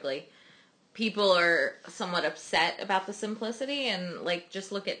lost quickly, people are somewhat upset about the simplicity, and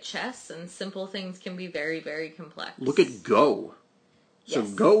just look at chess, and simple things can be very, very complex. Look at Go. So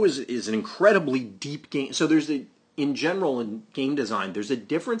Go is an incredibly deep game. So in general, in game design, there's a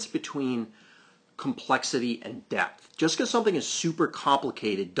difference between complexity and depth. Just because something is super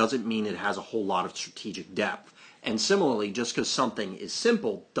complicated doesn't mean it has a whole lot of strategic depth. And similarly, just because something is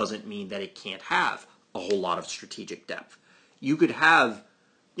simple doesn't mean that it can't have a whole lot of strategic depth. You could have,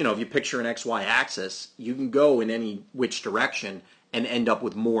 if you picture an XY axis, you can go in any which direction and end up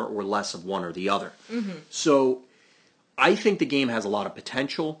with more or less of one or the other. Mm-hmm. So I think the game has a lot of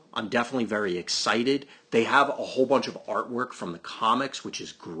potential. I'm definitely very excited. They have a whole bunch of artwork from the comics, which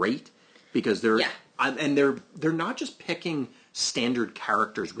is great because they're not just picking standard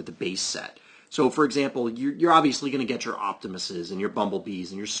characters with the base set. So, for example, you're obviously going to get your Optimuses and your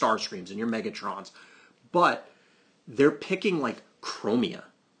Bumblebees and your Starscreams and your Megatrons, but they're picking Chromia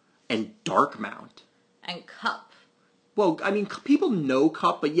and Darkmount and Cup. Well, I mean, people know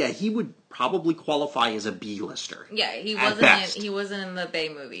Cup, but yeah, he would probably qualify as a B-lister. Yeah, he wasn't in the Bay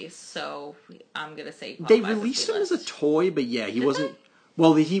movies, so I'm gonna say they released him as a toy, but yeah, he wasn't.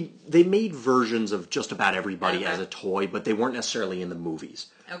 Well, they made versions of just about everybody as a toy, but they weren't necessarily in the movies.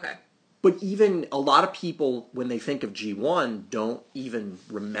 Okay. But even a lot of people, when they think of G1, don't even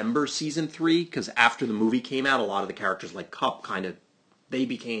remember Season 3, because after the movie came out, a lot of the characters like Cup they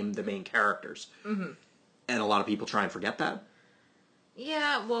became the main characters. Mm-hmm. And a lot of people try and forget that.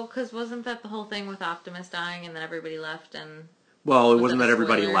 Yeah, well, because wasn't that the whole thing with Optimus dying and then everybody left and... Well, it wasn't that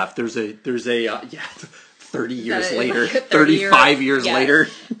everybody left. There's a 30 years later, 35 years later.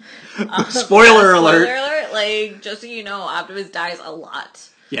 Spoiler alert. Spoiler alert, just so you know, Optimus dies a lot.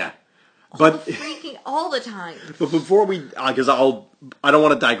 Yeah. But freaking all the time. But before we, because I don't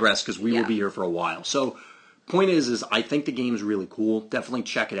want to digress because we will be here for a while. So, point is I think the game's really cool. Definitely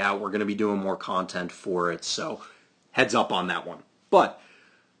check it out. We're going to be doing more content for it. So, heads up on that one. But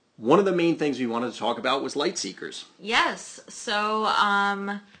one of the main things we wanted to talk about was Lightseekers. Yes. So,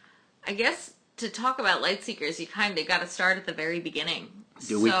 I guess to talk about Lightseekers, you kind of got to start at the very beginning.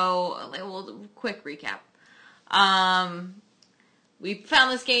 Do we? So, well, quick recap. We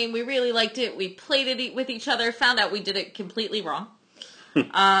found this game. We really liked it. We played it with each other. Found out we did it completely wrong.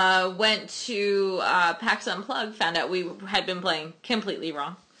 Went to PAX Unplugged. Found out we had been playing completely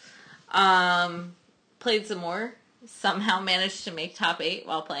wrong. Played some more. Somehow managed to make top 8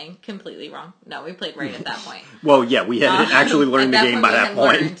 while playing completely wrong. No, we played right at that point. Well, yeah, we had actually learned the game by that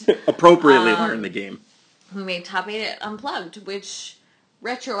point. Appropriately learned the game. We made top 8 at Unplugged, which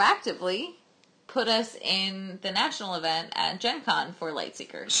retroactively put us in the national event at Gen Con for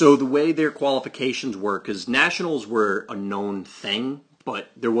Lightseekers. So the way their qualifications work, because nationals were a known thing,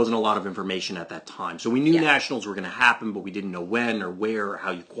 but there wasn't a lot of information at that time. So we knew nationals were going to happen, but we didn't know when or where or how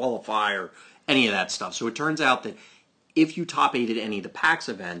you qualify or any of that stuff. So it turns out that if you top 8 at any of the PAX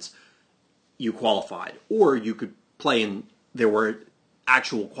events, you qualified. Or you could play in, there were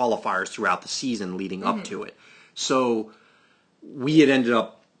actual qualifiers throughout the season leading up to it. So we had ended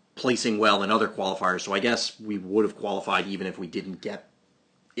up placing well in other qualifiers, so I guess we would have qualified even if we didn't get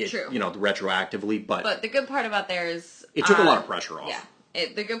it, True. Retroactively. But the good part about theirs... it took a lot of pressure off. Yeah.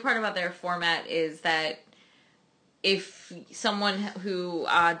 The good part about their format is that if someone who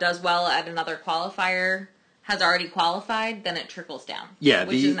does well at another qualifier has already qualified, then it trickles down. Yeah,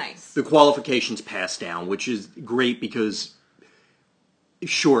 which is nice. The qualifications pass down, which is great because,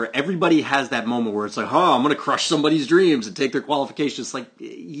 sure, everybody has that moment where it's like, oh, I'm going to crush somebody's dreams and take their qualifications. It's like,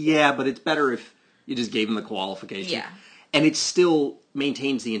 yeah, but it's better if you just gave them the qualification. Yeah. And it still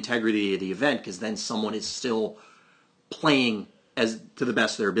maintains the integrity of the event because then someone is still playing as to the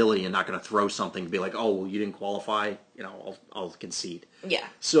best of their ability and not going to throw something to be like, oh, well, you didn't qualify, I'll concede. Yeah.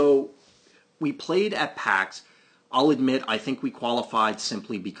 So we played at PAX. I'll admit, I think we qualified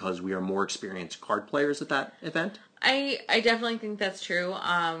simply because we are more experienced card players at that event. I definitely think that's true.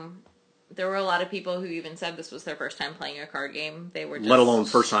 There were a lot of people who even said this was their first time playing a card game. They were just... Let alone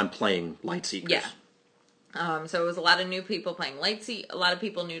first time playing Lightseekers. Yeah. So it was a lot of new people playing a lot of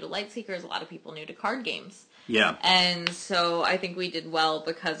people new to Lightseekers, a lot of people new to card games. Yeah. And so I think we did well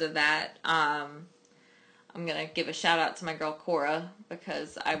because of that. I'm going to give a shout out to my girl Cora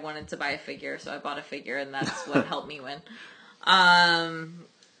because I wanted to buy a figure, so I bought a figure, and that's what helped me win.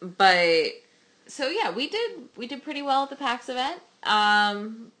 But so yeah, we did pretty well at the PAX event.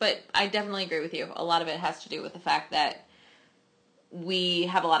 But I definitely agree with you. A lot of it has to do with the fact that we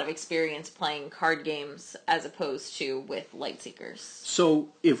have a lot of experience playing card games as opposed to with Lightseekers. So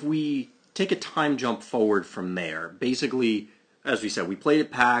if we take a time jump forward from there, basically, as we said, we played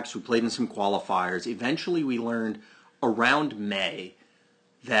at PAX, we played in some qualifiers. Eventually we learned around May-June,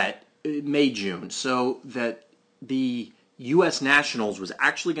 so that the U.S. Nationals was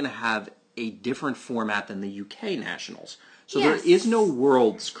actually going to have a different format than the UK Nationals. So there is no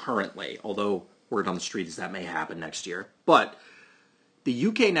Worlds currently, although word on the street is that may happen next year. But the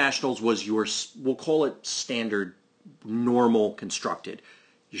UK Nationals was your, we'll call it standard, normal constructed.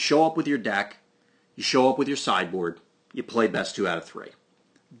 You show up with your deck, you show up with your sideboard, you play best 2 out of 3.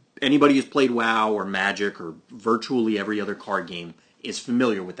 Anybody who's played WoW or Magic or virtually every other card game is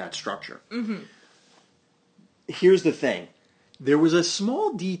familiar with that structure. Mm-hmm. Here's the thing. There was a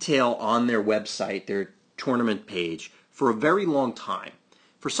small detail on their website, their tournament page, for a very long time,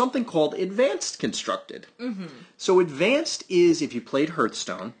 for something called Advanced Constructed. Mm-hmm. So Advanced is, if you played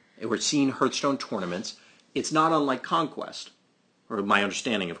Hearthstone, or seen Hearthstone tournaments, it's not unlike Conquest, or my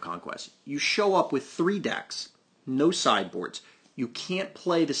understanding of Conquest. You show up with 3 decks, no sideboards. You can't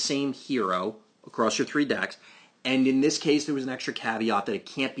play the same hero across your 3 decks, and in this case there was an extra caveat that it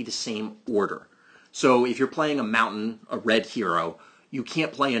can't be the same order. So if you're playing a mountain, a red hero, you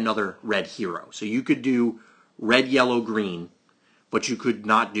can't play another red hero. So you could do red, yellow, green, but you could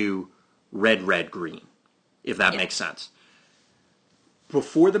not do red, red, green, if that makes sense.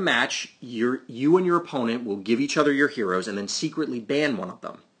 Before the match, you and your opponent will give each other your heroes and then secretly ban one of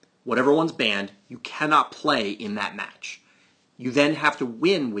them. Whatever one's banned, you cannot play in that match. You then have to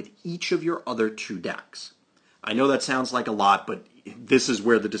win with each of your other 2 decks. I know that sounds like a lot, but this is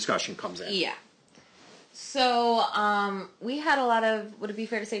where the discussion comes in. Yeah. So, we had a lot of, would it be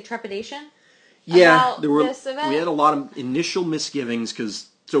fair to say, trepidation? Yeah, this event? We had a lot of initial misgivings because,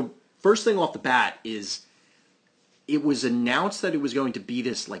 so first thing off the bat is it was announced that it was going to be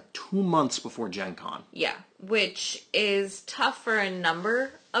this like 2 months before Gen Con. Yeah, which is tough for a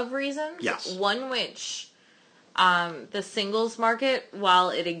number of reasons. Yes. One which the singles market, while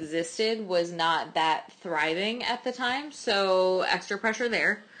it existed, was not that thriving at the time, so extra pressure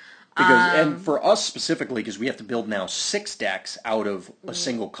there. Because and for us specifically, because we have to build now 6 decks out of a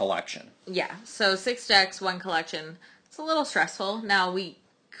single collection. Yeah, so 6 decks, 1 collection. It's a little stressful. Now we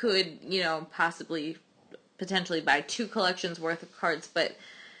could, potentially buy 2 collections worth of cards, but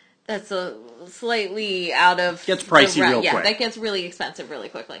that's a slightly out of... Gets pricey real quick. Yeah, that gets really expensive really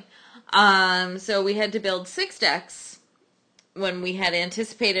quickly. So we had to build 6 decks when we had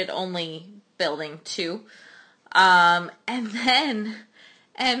anticipated only building 2. And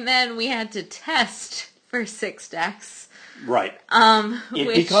then we had to test for 6 decks. Right.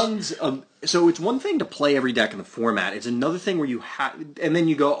 It becomes so it's one thing to play every deck in the format. It's another thing where you have, and then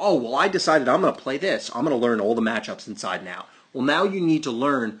you go, oh well, I decided I'm going to play this. I'm going to learn all the matchups inside now. Well, now you need to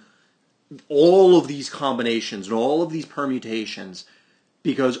learn all of these combinations and all of these permutations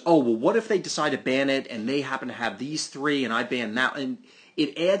because what if they decide to ban it and they happen to have these 3 and I ban that, and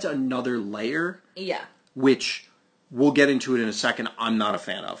it adds another layer. Yeah. Which we'll get into it in a second. I'm not a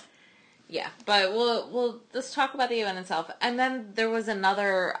fan of. Yeah, but we'll just talk about the event itself. And then there was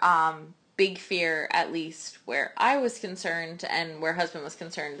another big fear, at least, where I was concerned and where husband was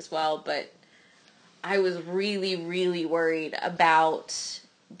concerned as well. But I was really, really worried about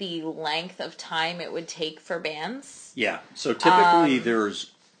the length of time it would take for bans. Yeah, so typically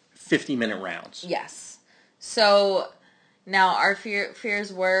there's 50-minute rounds. Yes. So now our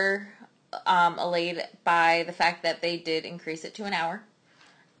fears were allayed by the fact that they did increase it to an hour.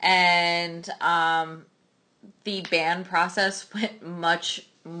 And the ban process went much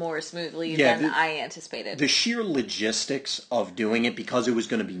more smoothly than I anticipated. The sheer logistics of doing it, because it was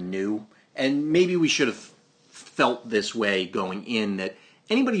going to be new, and maybe we should have felt this way going in, that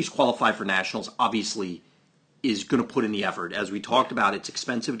anybody who's qualified for Nationals obviously is going to put in the effort. As we talked about, it's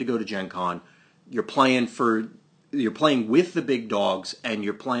expensive to go to Gen Con. You're playing with the big dogs, and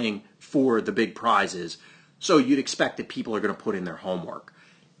you're playing for the big prizes. So you'd expect that people are going to put in their homework.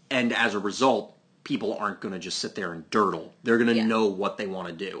 And as a result, people aren't going to just sit there and durdle. They're going to know what they want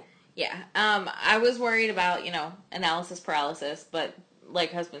to do. Yeah. I was worried about, analysis paralysis, but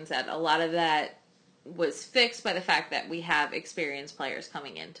like husband said, a lot of that was fixed by the fact that we have experienced players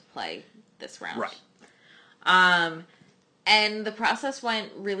coming in to play this round. Right. And the process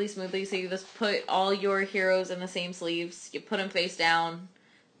went really smoothly. So you just put all your heroes in the same sleeves. You put them face down.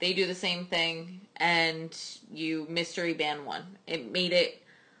 They do the same thing. And you mystery ban one. It made it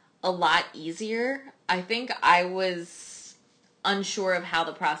a lot easier. I think I was unsure of how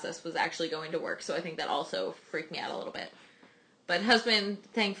the process was actually going to work, so I think that also freaked me out a little bit. But husband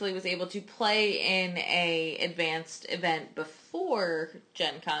thankfully was able to play in a advanced event before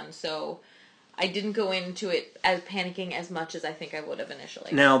Gen Con, so I didn't go into it as panicking as much as I think I would have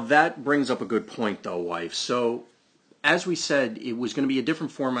initially. Now that brings up a good point though, wife. So as we said, it was going to be a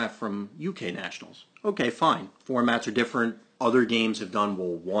different format from UK Nationals. Okay, fine. Formats are different. Other games have done,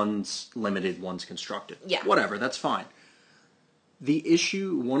 one's limited, one's constructed. Yeah. Whatever, that's fine.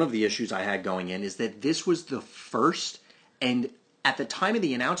 One of the issues I had going in is that this was the first, and at the time of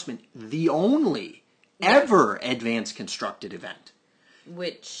the announcement, the only ever advanced constructed event.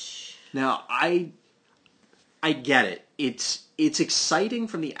 Which... Now, I get it. It's exciting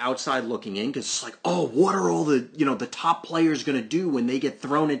from the outside looking in, because it's like, what are all the, the top players going to do when they get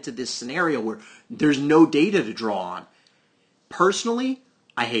thrown into this scenario where there's no data to draw on? Personally,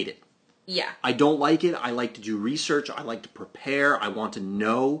 I hate it. Yeah. I don't like it. I like to do research. I like to prepare. I want to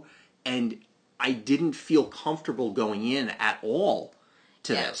know. And I didn't feel comfortable going in at all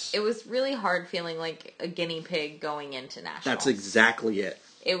to this. It was really hard feeling like a guinea pig going into Nationals. That's exactly it.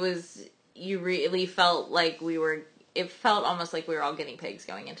 It was, you really felt like it felt almost like we were all guinea pigs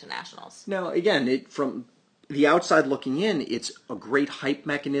going into Nationals. Now, again, from the outside looking in, it's a great hype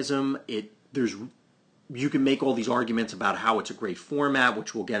mechanism. You can make all these arguments about how it's a great format,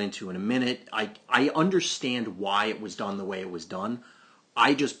 which we'll get into in a minute. I understand why it was done the way it was done.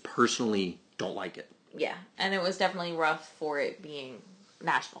 I just personally don't like it. Yeah, and it was definitely rough for it being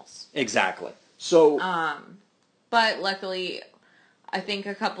Nationals. Exactly. So, but luckily, I think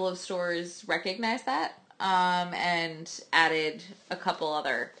a couple of stores recognized that and added a couple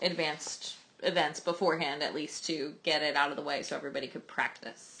other advanced events beforehand, at least, to get it out of the way so everybody could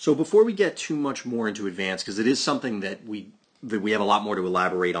practice. So before we get too much more into advance, because it is something that we have a lot more to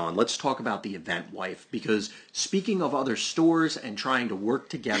elaborate on, let's talk about the event, wife. Because speaking of other stores and trying to work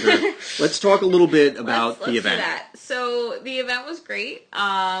together, let's talk a little bit about the event. Do that. So the event was great.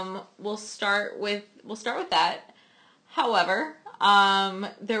 We'll start with that. However,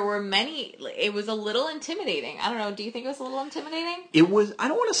 there were many. It was a little intimidating. I don't know. Do you think it was a little intimidating? It was. I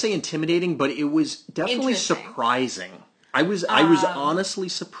don't want to say intimidating, but it was definitely surprising. I was honestly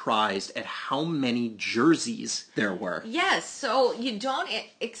surprised at how many jerseys there were. Yes, so you don't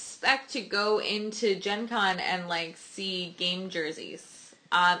expect to go into Gen Con and like see game jerseys.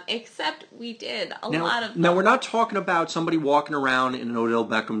 Except we did a lot of them. Now we're not talking about somebody walking around in an Odell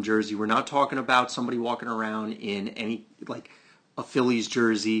Beckham jersey. We're not talking about somebody walking around in any like a Phillies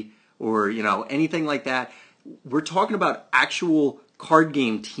jersey or anything like that. We're talking about actual card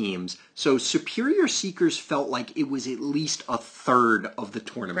game teams. So Superior Seekers felt like it was at least a third of the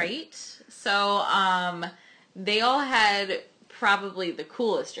tournament. Right? So they all had probably the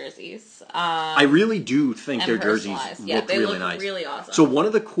coolest jerseys. I really do think their jerseys look really nice. Really awesome. So one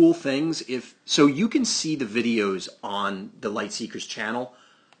of the cool things, you can see the videos on the Lightseekers channel.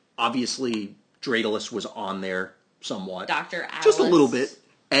 Obviously, Draedalus was on there somewhat. Dr. Atlas. Just a little bit.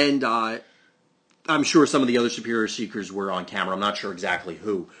 And I'm sure some of the other Superior Seekers were on camera. I'm not sure exactly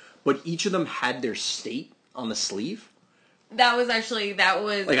who. But each of them had their state on the sleeve. That was I thought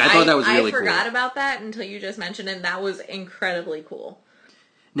that was really cool. I forgot about that until you just mentioned it, and that was incredibly cool.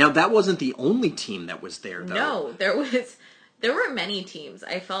 Now, that wasn't the only team that was there, though. No, there were many teams.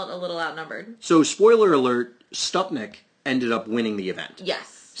 I felt a little outnumbered. So, spoiler alert, Stupnik ended up winning the event.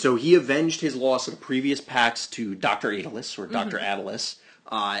 Yes. So he avenged his loss of the previous PAX to Dr. Atlas, or Dr. Atlas,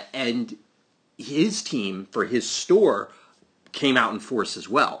 and his team, for his store, came out in force as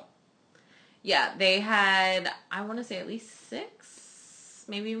well. Yeah, they had, I want to say at least 6,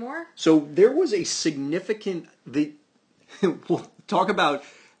 maybe more. So there was a significant... we'll talk about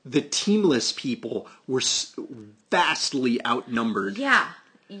the teamless people were vastly outnumbered. Yeah.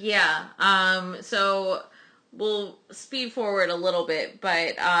 So we'll speed forward a little bit,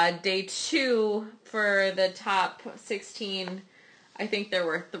 but day 2 for the top 16... I think there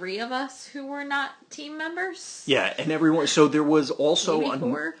were 3 of us who were not team members. Yeah, and everyone... So there was also... Maybe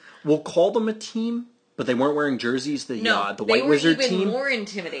 4. We'll call them a team, but they weren't wearing jerseys. The White Wizard team. They were even more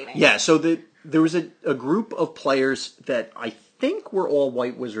intimidating. Yeah, so there was a group of players that I think were all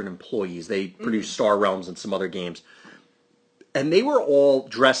White Wizard employees. They produced Star Realms and some other games. And they were all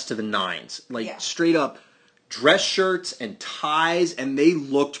dressed to the nines. Straight up dress shirts and ties, and they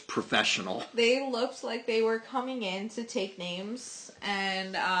looked professional. They looked like they were coming in to take names,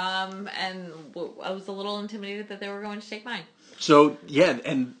 and I was a little intimidated that they were going to take mine. So, yeah,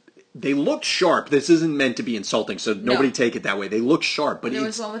 and they looked sharp. This isn't meant to be insulting, so nobody take it that way. They look sharp. But there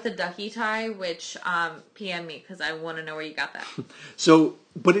was one with a ducky tie, which PM me, because I want to know where you got that. So,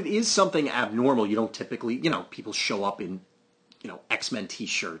 but it is something abnormal. You don't typically, people show up in, X-Men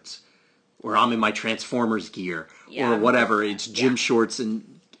t-shirts, or I'm in my Transformers gear, or whatever. It's gym shorts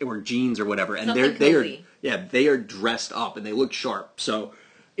or jeans or whatever. And they are dressed up, and they look sharp. So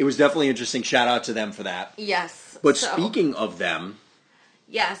it was definitely interesting. Shout out to them for that. Yes. But speaking of them...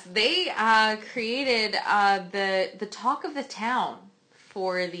 Yes, they created the Talk of the Town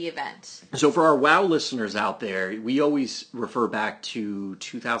for the event. So for our WoW listeners out there, we always refer back to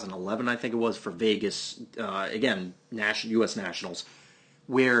 2011, I think it was, for Vegas, again, U.S. Nationals,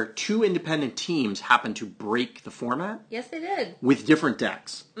 where 2 independent teams happened to break the format. Yes, they did. With different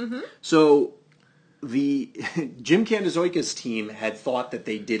decks. Mm-hmm. So the Jim Kandazoika's team had thought that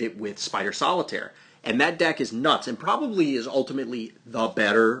they did it with Spider Solitaire. And that deck is nuts, and probably is ultimately the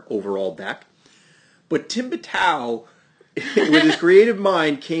better overall deck. But Tim Batow, with his creative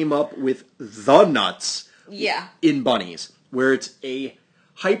mind, came up with the nuts in Bunnies, where it's a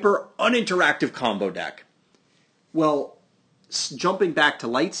hyper uninteractive combo deck. Well, jumping back to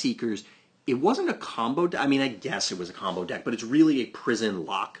Lightseekers, it wasn't a combo deck. I mean, I guess it was a combo deck, but it's really a prison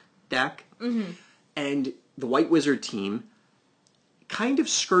lock deck. Mm-hmm. And the White Wizard team kind of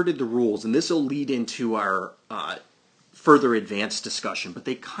skirted the rules, and this will lead into our further advanced discussion, but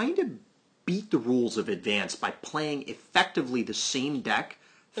they kind of beat the rules of advanced by playing effectively the same deck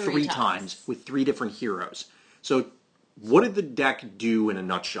 3 times with 3 different heroes. So what did the deck do in a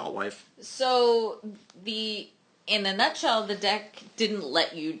nutshell, wife? So in a nutshell, the deck didn't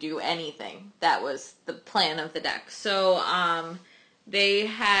let you do anything. That was the plan of the deck. So they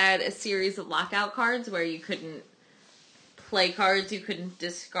had a series of lockout cards where you couldn't play cards, you couldn't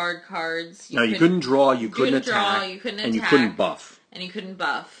discard cards. You couldn't draw, you couldn't attack, you couldn't and you couldn't buff. And you couldn't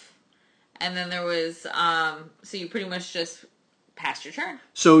buff. And then there was, so you pretty much just passed your turn.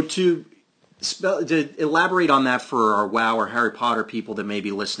 So to elaborate on that for our WoW or Harry Potter people that may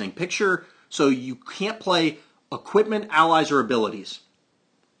be listening, so you can't play equipment, allies, or abilities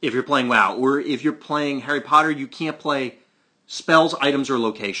if you're playing WoW. Or if you're playing Harry Potter, you can't play spells, items, or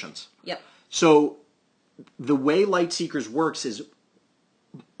locations. Yep. So the way Lightseekers works is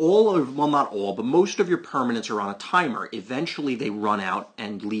not all, but most of your permanents are on a timer. Eventually they run out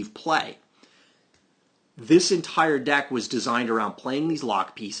and leave play. This entire deck was designed around playing these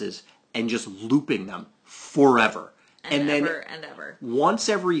lock pieces and just looping them forever. And ever and ever. Once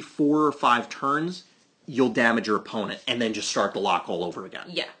every 4 or 5 turns, you'll damage your opponent and then just start the lock all over again.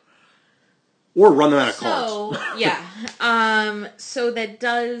 Yeah. Or run them out of cards. Yeah. So that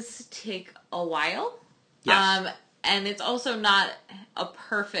does take a while. Yes. And it's also not a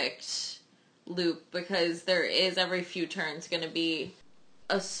perfect loop because there is every few turns going to be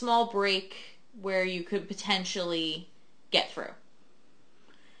a small break where you could potentially get through.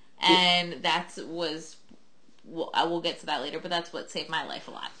 And we'll get to that later, but that's what saved my life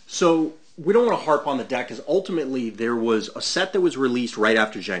a lot. So we don't want to harp on the deck because ultimately there was a set that was released right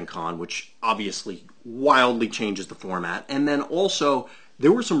after Gen Con, which obviously wildly changes the format. And then also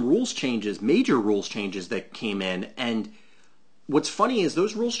there were some rules changes, major rules changes that came in. And what's funny is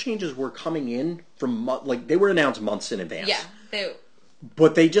those rules changes were coming in from, they were announced months in advance. Yeah.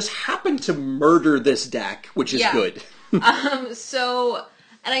 But they just happened to murder this deck, which is good.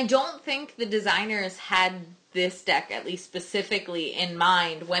 And I don't think the designers had this deck, at least specifically, in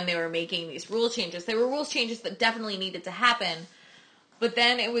mind when they were making these rule changes. There were rules changes that definitely needed to happen. But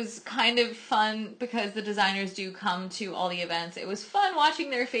then it was kind of fun because the designers do come to all the events. It was fun watching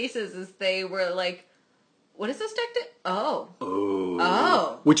their faces as they were like, what is this deck do?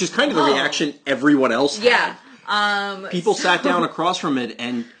 Oh. Which is kind of the reaction everyone else had. Yeah. People sat down across from it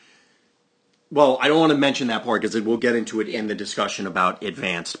and... Well, I don't want to mention that part because we'll get into it in the discussion about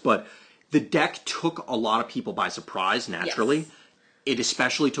Advanced. But the deck took a lot of people by surprise, naturally. Yes. It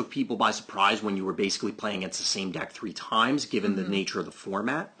especially took people by surprise when you were basically playing against the same deck 3 times, given the nature of the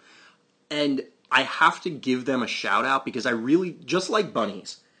format. And I have to give them a shout out because I really, just like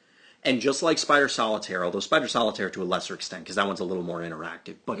Bunnies, and just like Spider Solitaire, although Spider Solitaire to a lesser extent, because that one's a little more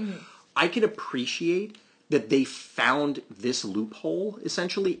interactive, but I can appreciate that they found this loophole,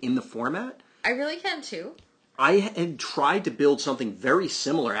 essentially, in the format. I really can, too. I had tried to build something very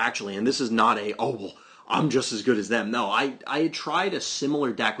similar, actually, and this is not I'm just as good as them. No, I had tried a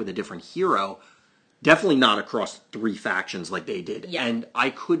similar deck with a different hero, definitely not across 3 factions like they did, and I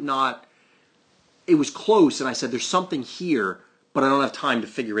could not... It was close, and I said, there's something here, but I don't have time to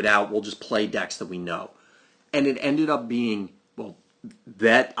figure it out. We'll just play decks that we know. And it ended up being,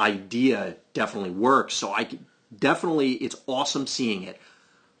 that idea definitely works, so it's awesome seeing it.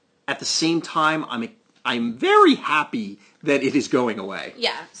 At the same time, I'm very happy that it is going away.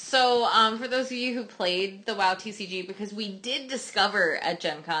 Yeah, so for those of you who played the WoW TCG, because we did discover at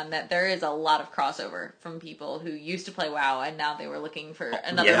Gen Con that there is a lot of crossover from people who used to play WoW and now they were looking for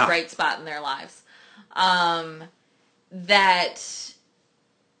another bright spot in their lives. That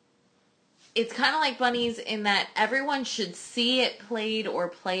it's kind of like Bunnies in that everyone should see it played or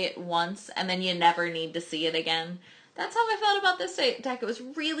play it once and then you never need to see it again. That's how I felt about this deck. It was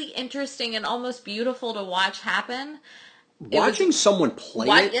really interesting and almost beautiful to watch happen. Watching someone play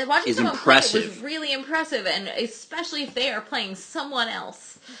it is impressive. It was really impressive, and especially if they are playing someone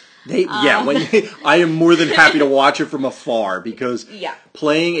else. I am more than happy to watch it from afar because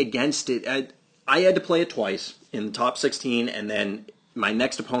playing against it, I had to play it twice in the top 16 and then my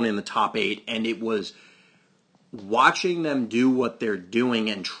next opponent in the top 8, and it was watching them do what they're doing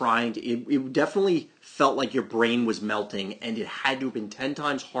and trying to... It definitely felt like your brain was melting, and it had to have been 10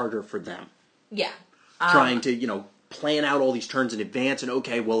 times harder for them. Yeah. Trying to, plan out all these turns in advance, and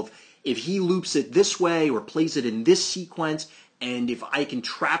okay, well, if he loops it this way or plays it in this sequence, and if I can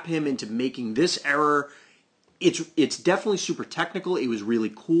trap him into making this error, it's definitely super technical. It was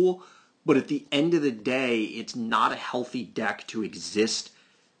really cool, but at the end of the day, it's not a healthy deck to exist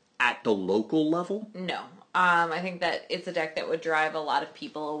at the local level. No. I think that it's a deck that would drive a lot of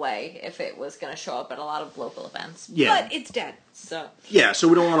people away if it was going to show up at a lot of local events. Yeah. But it's dead, so... Yeah, so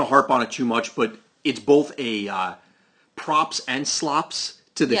we don't want to harp on it too much, but it's both a props and slops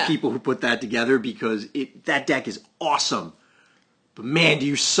to the people who put that together because that deck is awesome. But man, do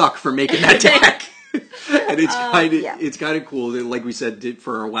you suck for making that deck. And it's kind of cool. Like we said,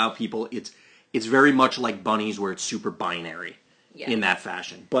 for our WoW people, it's very much like Bunnies where it's super binary in that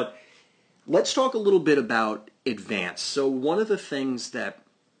fashion. But... let's talk a little bit about Advance. So one of the things that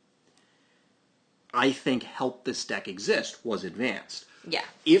I think helped this deck exist was Advanced. Yeah.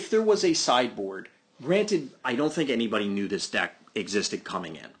 If there was a sideboard, granted, I don't think anybody knew this deck existed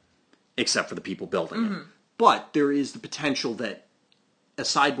coming in, except for the people building it. But there is the potential that a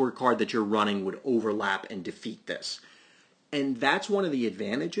sideboard card that you're running would overlap and defeat this. And that's one of the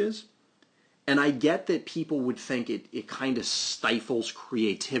advantages. And I get that people would think it kind of stifles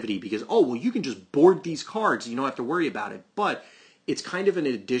creativity because, you can just board these cards. You don't have to worry about it. But it's kind of an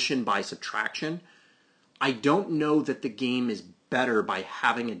addition by subtraction. I don't know that the game is better by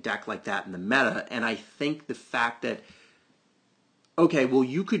having a deck like that in the meta, and I think the fact that, okay, well,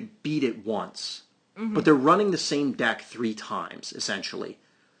 you could beat it once, but they're running the same deck 3 times, essentially.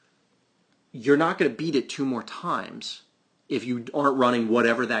 You're not going to beat it 2 more times if you aren't running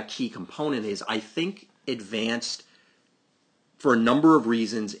whatever that key component is. I think Advanced, for a number of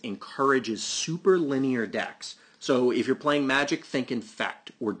reasons, encourages super linear decks. So if you're playing Magic, think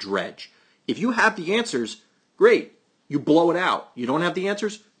Infect or Dredge. If you have the answers, great. You blow it out. You don't have the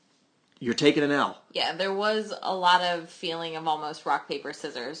answers, you're taking an L. Yeah, there was a lot of feeling of almost rock, paper,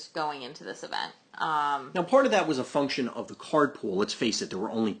 scissors going into this event. Now, part of that was a function of the card pool. Let's face it, there were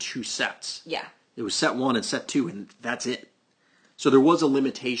only 2 sets. Yeah. It was set 1 and set 2, and that's it. So there was a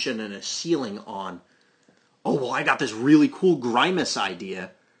limitation and a ceiling on, oh, well, I got this really cool Grimus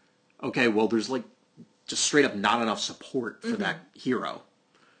idea. Okay, well, there's like just straight up not enough support for that hero.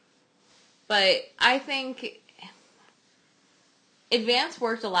 But I think Advance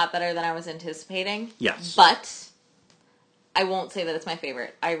worked a lot better than I was anticipating. Yes. But I won't say that it's my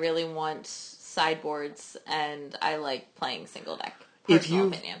favorite. I really want sideboards, and I like playing single deck. Personal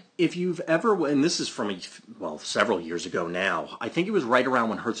opinion. If you've ever, and this is from, several years ago now, I think it was right around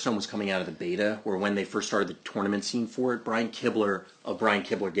when Hearthstone was coming out of the beta, or when they first started the tournament scene for it, Brian Kibler of Brian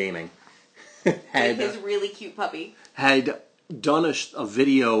Kibler Gaming had his really cute puppy. Had done a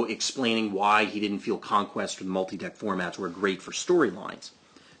video explaining why he didn't feel Conquest or the multi-deck formats were great for storylines.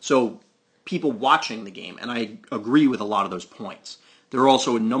 So people watching the game, and I agree with a lot of those points. There are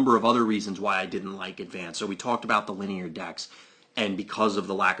also a number of other reasons why I didn't like Advance. So we talked about the linear decks, and because of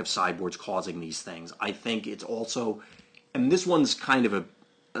the lack of sideboards causing these things. I think it's also, and this one's kind of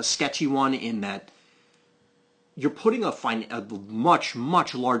a sketchy one in that you're putting a much,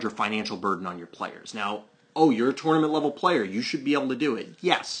 much larger financial burden on your players. Now, you're a tournament level player, you should be able to do it.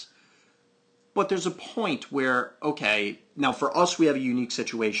 Yes. But there's a point where, okay, now for us we have a unique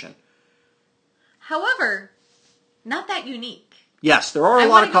situation. However, not that unique. Yes, there are a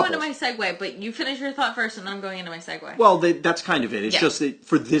lot of couples. I want to go into my segue, but you finish your thought first, and then I'm going into my segue. Well, that's kind of it. It's just that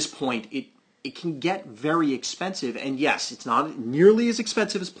for this point, it can get very expensive. And yes, it's not nearly as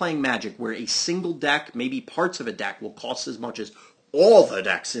expensive as playing Magic, where a single deck, maybe parts of a deck, will cost as much as all the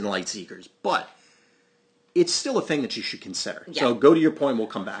decks in Lightseekers. But it's still a thing that you should consider. Yeah. So go to your point, we'll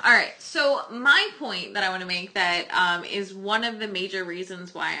come back. All right. So my point that I want to make that is one of the major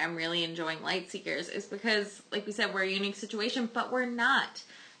reasons why I'm really enjoying Lightseekers is because, like we said, we're a unique situation, but we're not.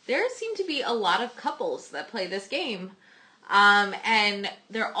 There seem to be a lot of couples that play this game. And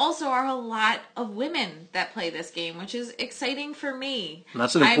there also are a lot of women that play this game, which is exciting for me. And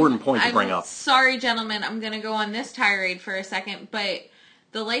that's an important point to bring up. Sorry, gentlemen, I'm going to go on this tirade for a second, but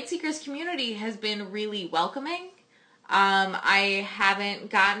the Lightseekers community has been really welcoming. I haven't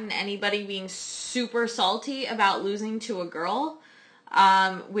gotten anybody being super salty about losing to a girl,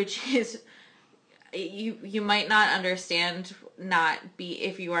 which is, you might not understand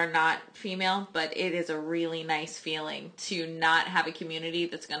if you are not female, but it is a really nice feeling to not have a community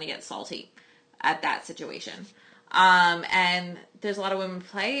that's going to get salty at that situation. And there's a lot of women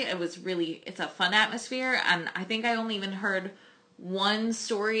play. It's a fun atmosphere, and I think I only even heard one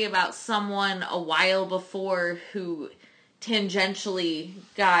story about someone a while before who tangentially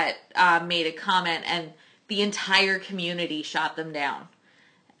got made a comment, and the entire community shot them down.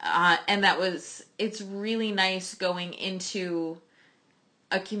 And it's really nice going into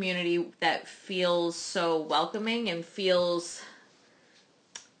a community that feels so welcoming and feels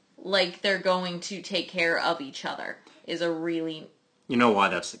like they're going to take care of each other is a really... You know why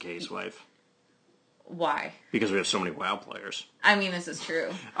that's the case, wife? Why? Because we have so many WoW players. I mean, this is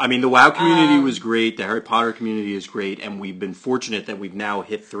true. I mean, the WoW community was great. The Harry Potter community is great. And we've been fortunate that we've now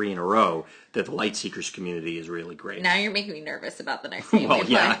hit 3 in a row that the Lightseekers community is really great. Now you're making me nervous about the next game. Well,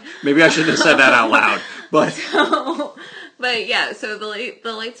 yeah. Maybe I shouldn't have said that out loud. But so the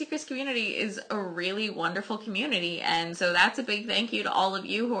Lightseekers community is a really wonderful community. And so that's a big thank you to all of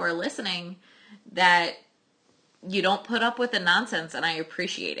you who are listening that you don't put up with the nonsense, and I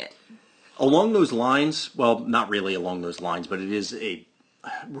appreciate it. Along those lines, well, not really along those lines, but it is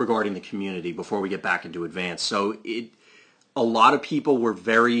regarding the community before we get back into Advance. So a lot of people were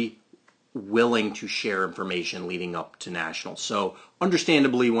very willing to share information leading up to Nationals. So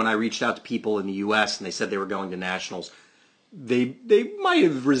understandably, when I reached out to people in the U.S. and they said they were going to Nationals, they might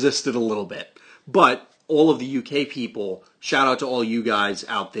have resisted a little bit. But all of the UK people, shout out to all you guys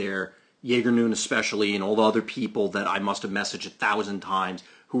out there, Jaeger Noon especially, and all the other people that I must have messaged 1,000 times,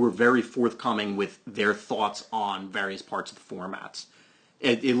 who were very forthcoming with their thoughts on various parts of the formats,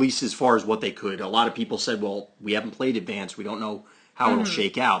 at least as far as what they could. A lot of people said, well, we haven't played Advance, we don't know how it'll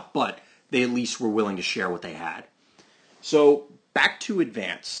shake out, but they at least were willing to share what they had. So back to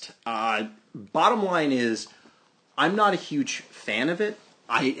Advanced. Bottom line is, I'm not a huge fan of it.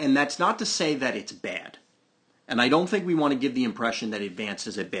 And that's not to say that it's bad. And I don't think we want to give the impression that Advanced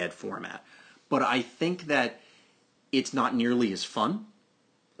is a bad format. But I think that it's not nearly as fun.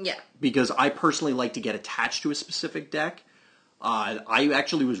 Yeah. Because I personally like to get attached to a specific deck. I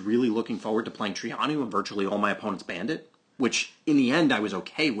actually was really looking forward to playing Trianu, and virtually all my opponents banned it, which in the end I was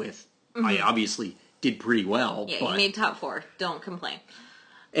okay with. Mm-hmm. I obviously did pretty well. Yeah, you made top 4. Don't complain.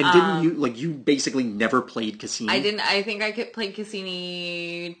 And didn't you basically never played Cassini? I didn't. I think I played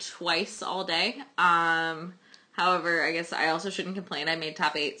Cassini twice all day. However, I guess I also shouldn't complain. I made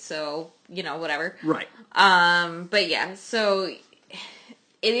top 8, so, whatever. Right. But yeah, so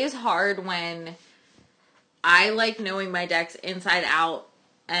it is hard when I like knowing my decks inside out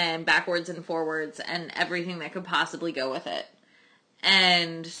and backwards and forwards and everything that could possibly go with it.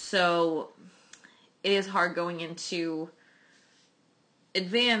 And so it is hard going into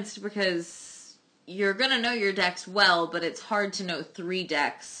Advanced because you're going to know your decks well, but it's hard to know 3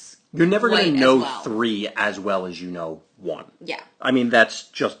 decks. You're never going to know 3 as well as you know 1. Yeah. I mean, that's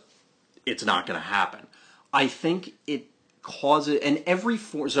just, it's not going to happen. I think it causes, and every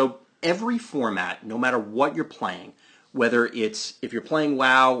format, no matter what you're playing, whether it's, if you're playing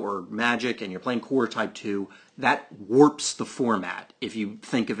WoW or Magic and you're playing Core Type 2, that warps the format if you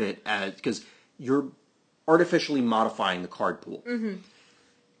think of it as, because you're artificially modifying the card pool. Mm-hmm.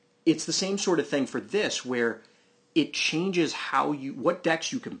 It's the same sort of thing for this, where it changes what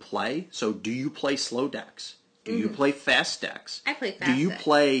decks you can play. So do you play slow decks? Do you play fast decks? I play fast decks. Do you decks.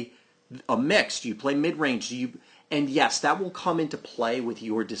 play a mix? Do you play mid-range? And yes, that will come into play with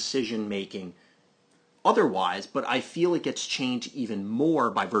your decision-making otherwise, but I feel it gets changed even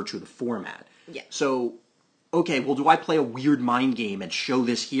more by virtue of the format. Yeah. So, okay, well, do I play a weird mind game and show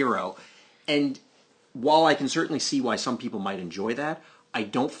this hero? And while I can certainly see why some people might enjoy that, I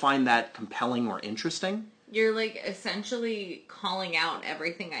don't find that compelling or interesting. You're, essentially calling out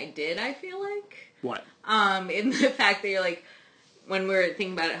everything I did, I feel like. What? In the fact that you're when we were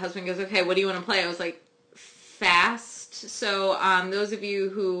thinking about it, husband goes, okay, what do you want to play? I was like, fast. So, those of you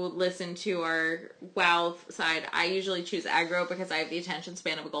who listen to our WoW side, I usually choose aggro because I have the attention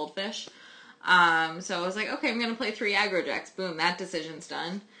span of a goldfish. So I was like, okay, I'm going to play 3 aggro decks. Boom, that decision's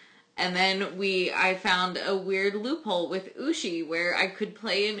done. And then I found a weird loophole with Ushi where I could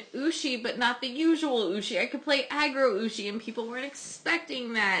play an Ushi, but not the usual Ushi. I could play aggro Ushi, and people weren't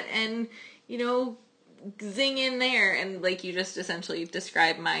expecting that. And, zing in there. And, you just essentially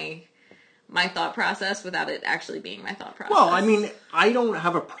described my thought process without it actually being my thought process. Well, I mean, I don't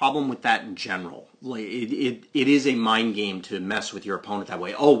have a problem with that in general. It is a mind game to mess with your opponent that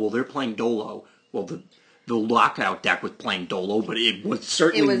way. Oh, well, they're playing Dolo. Well, the lockout deck was playing Dolo, but it was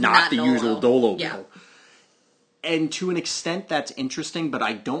certainly not the Dolo. usual Dolo yeah. build. And to an extent, that's interesting, but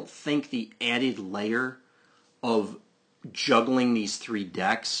I don't think the added layer of juggling these 3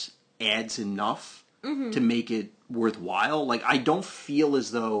 decks adds enough to make it worthwhile. I don't feel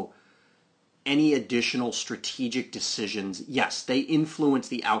as though any additional strategic decisions, yes, they influence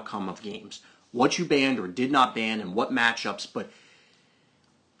the outcome of games. What you banned or did not ban and what matchups, but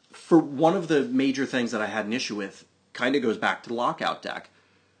for one of the major things that I had an issue with, kind of goes back to the lockout deck.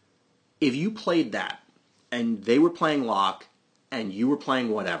 If you played that, and they were playing lock, and you were playing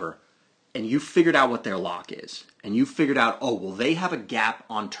whatever, and you figured out what their lock is, and you figured out, oh, well, they have a gap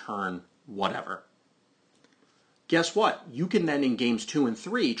on turn whatever. Guess what? You can then, in games 2 and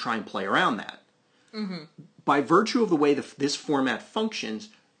 3, try and play around that. Mm-hmm. By virtue of the way this format functions,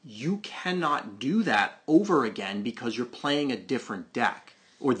 you cannot do that over again because you're playing a different deck.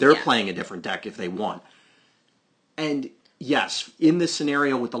 Or they're playing a different deck if they want. And yes, in this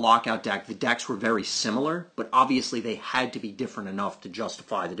scenario with the lockout deck, the decks were very similar, but obviously they had to be different enough to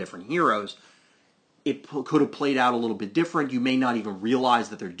justify the different heroes. It could have played out a little bit different. You may not even realize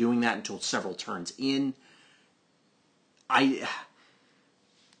that they're doing that until several turns in.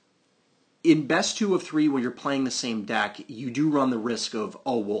 In best 2 of 3, where you're playing the same deck, you do run the risk of,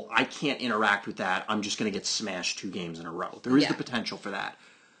 oh, well, I can't interact with that. I'm just going to get smashed 2 games in a row. There is the potential for that.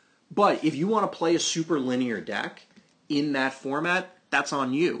 But if you want to play a super linear deck in that format, that's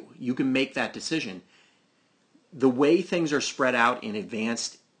on you. You can make that decision. The way things are spread out in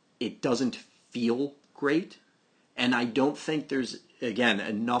Advanced, it doesn't feel great. And I don't think there's, again,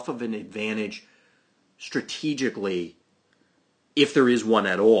 enough of an advantage strategically, if there is one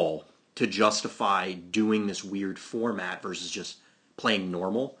at all, to justify doing this weird format versus just playing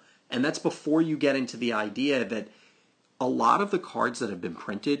normal. And that's before you get into the idea that a lot of the cards that have been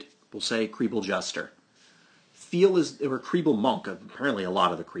printed, we'll say Kriebel Jester, or Kriebel Monk, apparently a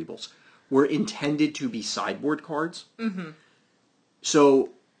lot of the Kriebels, were intended to be sideboard cards. Mm-hmm. So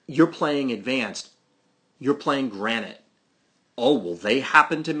you're playing advanced. You're playing Granite. Oh, well, they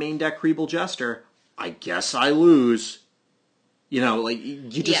happen to main deck Kriebel Jester. I guess I lose. You know, like,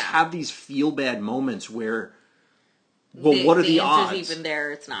 you just have these feel-bad moments where, well, what are the odds? The answer's even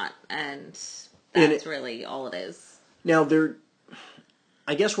there, it's not. And that's really all it is. Now,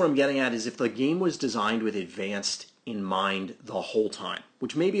 I guess what I'm getting at is if the game was designed with advanced in mind the whole time,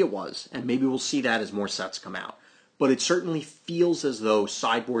 which maybe it was, and maybe we'll see that as more sets come out, but it certainly feels as though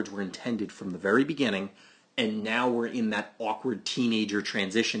sideboards were intended from the very beginning, and now we're in that awkward teenager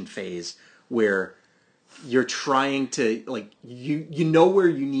transition phase where you're trying to, like, you know where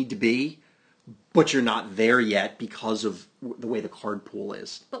you need to be, but you're not there yet because of the way the card pool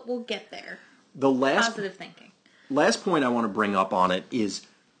is. But we'll get there. Positive thinking. Last point I want to bring up on it is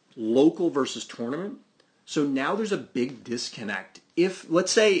local versus tournament. So now there's a big disconnect. If,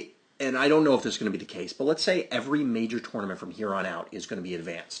 let's say, and I don't know if this is going to be the case, but let's say every major tournament from here on out is going to be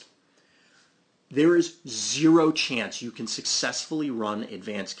advanced. There is zero chance you can successfully run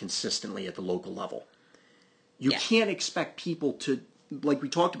advanced consistently at the local level. You can't expect people to, like we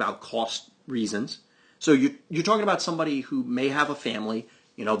talked about, cost reasons. So you're talking about somebody who may have a family,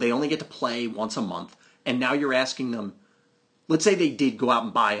 you know, they only get to play once a month, and now you're asking them, let's say they did go out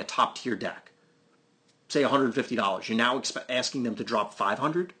and buy a top tier deck, say $150. You're now asking them to drop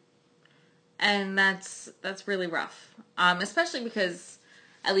 $500? And that's really rough. Especially because,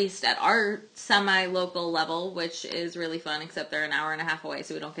 at least at our semi-local level, which is really fun, except they're an hour and a half away,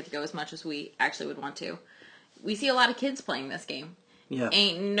 so we don't get to go as much as we actually would want to. We see a lot of kids playing this game. Yeah.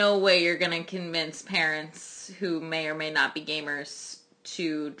 Ain't no way you're going to convince parents who may or may not be gamers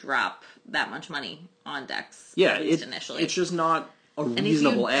to drop that much money on decks. Yeah, at least initially. It's just not a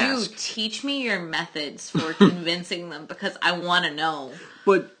reasonable ask. And if you do, teach me your methods for convincing them, because I want to know.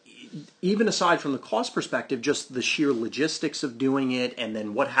 But even aside from the cost perspective, just the sheer logistics of doing it, and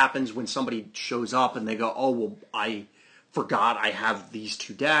then what happens when somebody shows up and they go, oh, well, I forgot I have these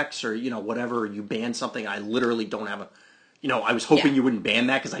two decks, or, you know, whatever, you ban something, I literally don't have a, you know, I was hoping you wouldn't ban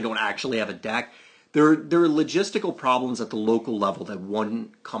that because I don't actually have a deck. There are logistical problems at the local level that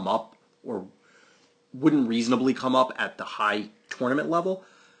wouldn't come up or wouldn't reasonably come up at the high tournament level.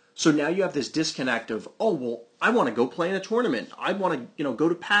 So now you have this disconnect of, oh, well, I want to go play in a tournament. I want to, you know, go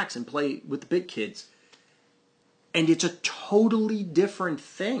to PAX and play with the big kids. And it's a totally different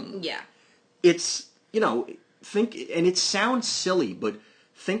thing. Yeah. It's, you know, and it sounds silly, but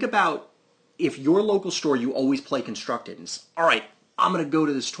think about if your local store, you always play Constructed. And it's, all right, I'm going to go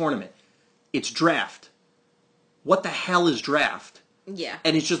to this tournament. It's draft. What the hell is draft? Yeah.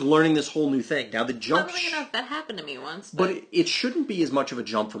 And it's just learning this whole new thing. Now the jump... Funnily enough, that happened to me once. But it shouldn't be as much of a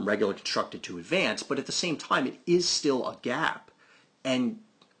jump from regular Constructed to advanced, but at the same time, it is still a gap. And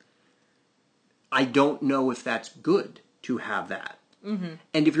I don't know if that's good to have that. Mm-hmm.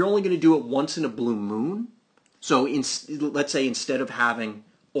 And if you're only going to do it once in a blue moon, so let's say instead of having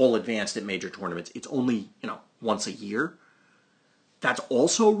all advanced at major tournaments, it's only, you know, once a year, that's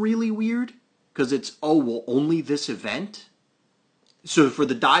also really weird. Because it's, oh, well, only this event? So for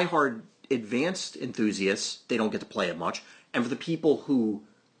the diehard advanced enthusiasts, they don't get to play it much. And for the people who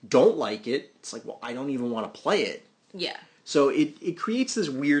don't like it, it's like, well, I don't even want to play it. Yeah. So it creates this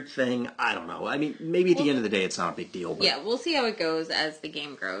weird thing. I don't know. I mean, maybe at the end of the day, it's not a big deal. But... Yeah, we'll see how it goes as the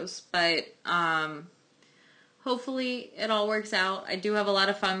game grows. But hopefully it all works out. I do have a lot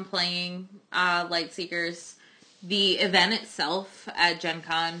of fun playing Lightseekers. The event itself at Gen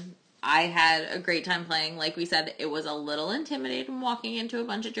Con, I had a great time playing. Like we said, it was a little intimidating walking into a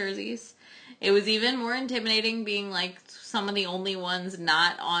bunch of jerseys. It was even more intimidating being like some of the only ones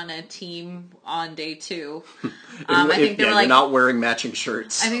not on a team on day 2. I think there were like, not wearing matching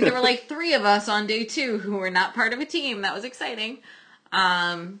shirts. I think there were like 3 of us on day 2 who were not part of a team. That was exciting.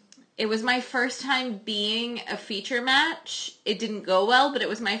 It was my first time being a feature match. It didn't go well, but it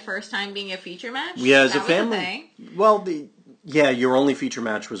was my first time being a feature match. Yeah, as a family. Well, your only feature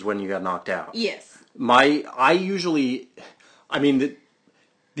match was when you got knocked out. Yes. The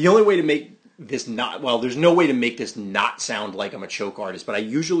only way to make this there's no way to make this not sound like I'm a choke artist, but I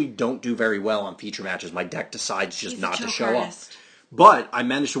usually don't do very well on feature matches. My deck decides just not to show up. But I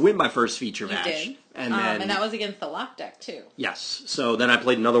managed to win my first feature match. You did. And that was against the lock deck, too. Yes. So then I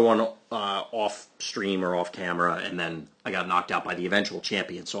played another one off stream or off camera, and then I got knocked out by the eventual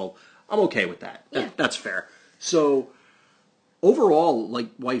champion. So I'm okay with that. Yeah. That's fair. So overall, like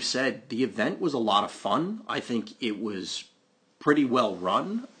Wife said, the event was a lot of fun. I think it was pretty well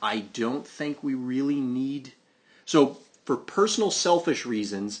run. I don't think we really need... So for personal selfish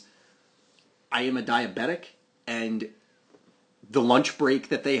reasons, I am a diabetic, and the lunch break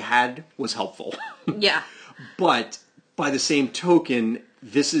that they had was helpful. Yeah. But by the same token,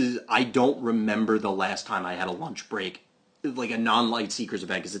 I don't remember the last time I had a lunch break, like a non-Light Seekers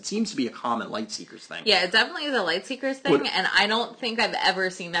event, because it seems to be a common Light Seekers thing. Yeah, it definitely is a Light Seekers thing, and I don't think I've ever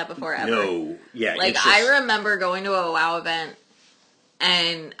seen that before, ever. No. Yeah, like, I remember going to a WoW event,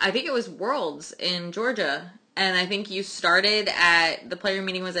 and I think it was Worlds in Georgia, and I think you started the player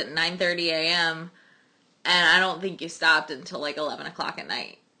meeting was at 9:30 a.m., and I don't think you stopped until like 11 o'clock at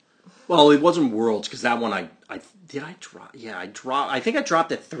night. Well, it wasn't Worlds, because that one I drop? Yeah, I think I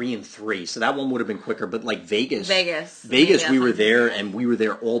dropped at 3 and 3, so that one would have been quicker. But like Vegas, we were there, and we were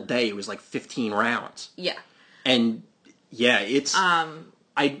there all day. It was like 15 rounds. Yeah, and yeah, it's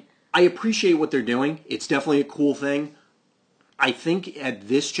I appreciate what they're doing. It's definitely a cool thing. I think at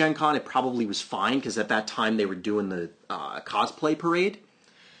this Gen Con it probably was fine because at that time they were doing the cosplay parade.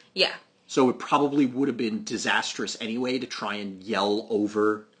 Yeah. So it probably would have been disastrous anyway to try and yell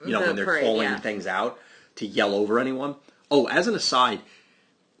over, when they're calling things out, to yell over anyone. Oh, as an aside,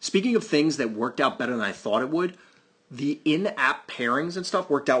 speaking of things that worked out better than I thought it would, the in-app pairings and stuff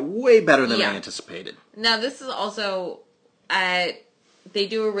worked out way better than I anticipated. Now, this is also, they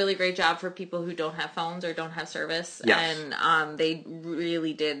do a really great job for people who don't have phones or don't have service. Yes. And they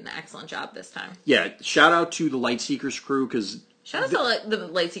really did an excellent job this time. Yeah, shout out to the Light Seekers crew, because... Shout out to the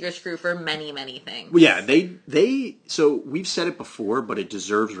Light Seekers crew for many, many things. Well, yeah, so we've said it before, but it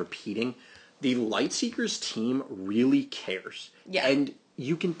deserves repeating. The Light Seekers team really cares. Yeah. And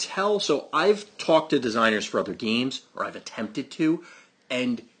you can tell, so I've talked to designers for other games, or I've attempted to,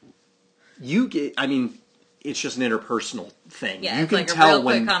 and it's just an interpersonal thing. Yeah, you it's can like a tell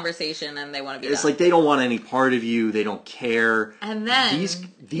real quick conversation, and they want to be It's done. like they don't want any part of you, they don't care. And then,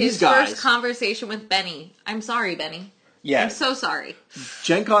 these guys... first conversation with Benny. I'm sorry, Benny. Yeah. I'm so sorry.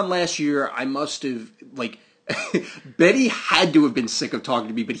 Gen Con last year, I must have, Betty had to have been sick of talking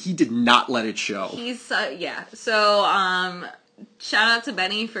to me, but he did not let it show. Yeah. So, shout out to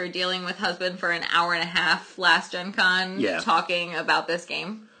Benny for dealing with husband for an hour and a half last Gen Con, talking about this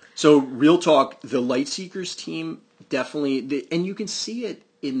game. So, real talk, the Light Seekers team definitely, and you can see it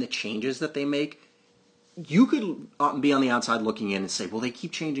in the changes that they make. You could be on the outside looking in and say, well, they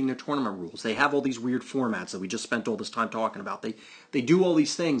keep changing their tournament rules. They have all these weird formats that we just spent all this time talking about. They do all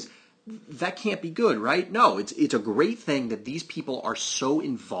these things. That can't be good, right? No, it's a great thing that these people are so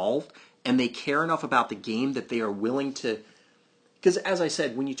involved and they care enough about the game that they are willing to... Because, as I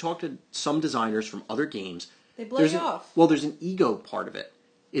said, when you talk to some designers from other games... They blow you off. Well, there's an ego part of it.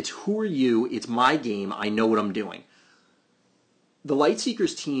 It's who are you? It's my game. I know what I'm doing. The Light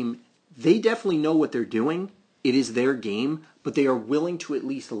Seekers team... They definitely know what they're doing. It is their game, but they are willing to at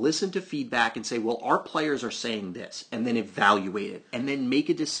least listen to feedback and say, well, our players are saying this, and then evaluate it, and then make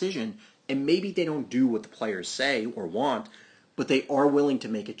a decision. And maybe they don't do what the players say or want, but they are willing to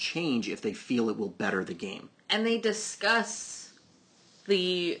make a change if they feel it will better the game. And they discuss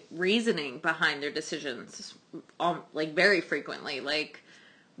the reasoning behind their decisions, very frequently. Like,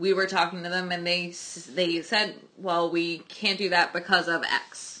 we were talking to them, and they said, well, we can't do that because of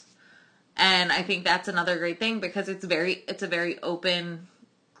X. And I think that's another great thing because it's a very open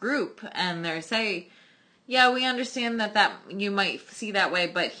group, and they say, yeah, we understand that you might see that way,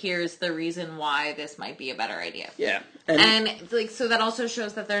 but here's the reason why this might be a better idea. Yeah. And so that also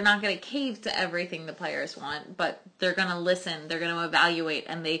shows that they're not going to cave to everything the players want, but they're going to listen, they're going to evaluate,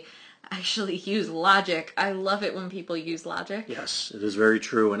 and they actually use logic. I love it when people use logic. Yes, it is very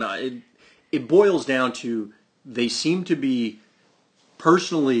true. And it boils down to they seem to be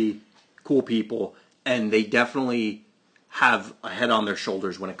personally cool people, and they definitely have a head on their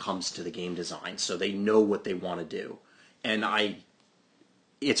shoulders when it comes to the game design, so they know what they want to do. And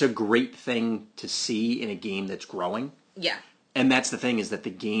it's a great thing to see in a game that's growing. Yeah. And that's the thing, is that the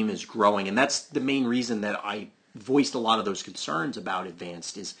game is growing, and that's the main reason that I voiced a lot of those concerns about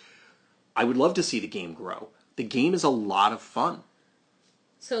Advanced, is I would love to see the game grow. The game is a lot of fun.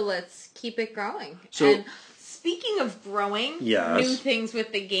 So let's keep it growing. So, and speaking of growing, yes, new things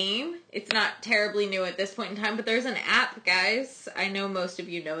with the game, it's not terribly new at this point in time, but there's an app, guys. I know most of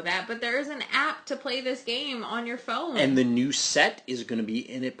you know that, but there is an app to play this game on your phone. And the new set is going to be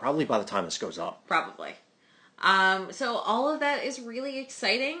in it probably by the time this goes up. Probably. So all of that is really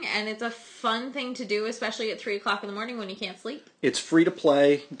exciting, and it's a fun thing to do, especially at 3 o'clock in the morning when you can't sleep. It's free to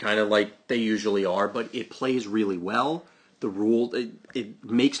play, kind of like they usually are, but it plays really well. It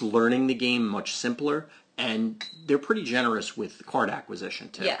makes learning the game much simpler, and they're pretty generous with card acquisition,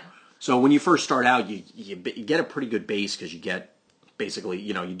 too. Yeah. So when you first start out, you get a pretty good base, because you get, basically,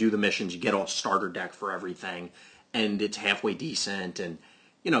 you do the missions, you get a starter deck for everything, and it's halfway decent, and,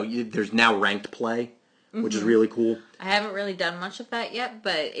 there's now ranked play, which is really cool. I haven't really done much of that yet,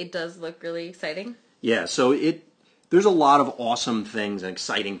 but it does look really exciting. Yeah, so there's a lot of awesome things and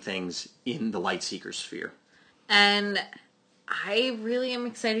exciting things in the Lightseeker sphere. And I really am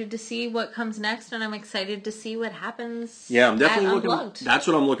excited to see what comes next, and I'm excited to see what happens. Yeah, I'm definitely looking. Unplugged. That's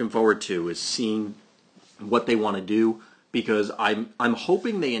what I'm looking forward to, is seeing what they want to do, because I'm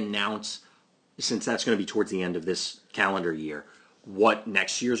hoping they announce, since that's going to be towards the end of this calendar year, what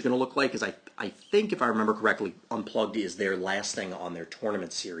next year is going to look like. Because I think, if I remember correctly, Unplugged is their last thing on their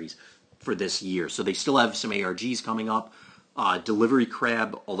tournament series for this year. So they still have some ARGs coming up. Delivery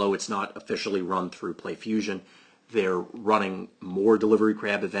Crab, although it's not officially run through PlayFusion, they're running more Delivery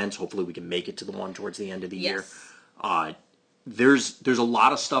Crab events. Hopefully we can make it to the one towards the end of the year. There's a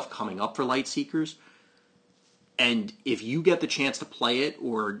lot of stuff coming up for Lightseekers. And if you get the chance to play it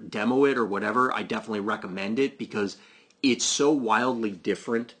or demo it or whatever, I definitely recommend it, because it's so wildly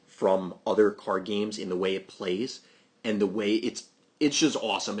different from other card games in the way it plays and the way it's just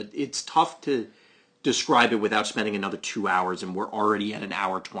awesome. It's tough to describe it without spending another 2 hours, and we're already at an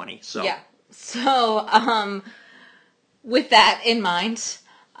hour 20. So yeah. So with that in mind,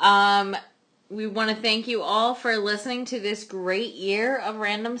 we want to thank you all for listening to this great year of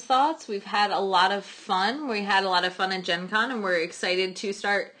Random Thoughts. We've had a lot of fun. We had a lot of fun at Gen Con, and we're excited to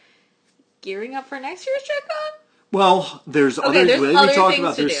start gearing up for next year's Gen Con. Well, there's other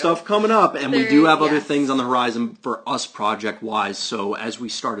stuff coming up, and we do have other things on the horizon for us project-wise. So as we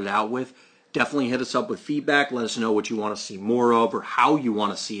started out with, definitely hit us up with feedback. Let us know what you want to see more of, or how you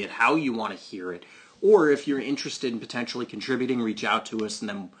want to see it, how you want to hear it. Or if you're interested in potentially contributing, reach out to us, and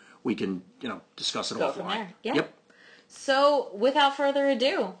then we can, discuss it Go offline. from there. Yeah. Yep. So without further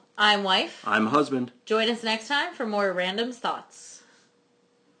ado, I'm Wife. I'm Husband. Join us next time for more Random Thoughts.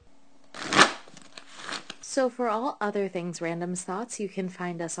 So for all other things Random Thoughts, you can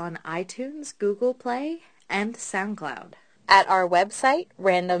find us on iTunes, Google Play, and SoundCloud. At our website,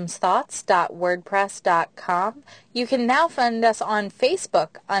 randomthoughts.wordpress.com. You can now find us on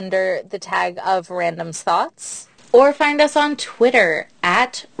Facebook under the tag of Random Thoughts. Or find us on Twitter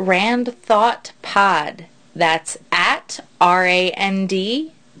at RandThoughtPod. That's at RAND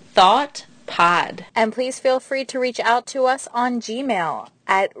Thought Pod. And please feel free to reach out to us on Gmail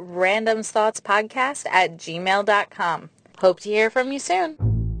at randomthoughtspodcast@gmail.com. Hope to hear from you soon.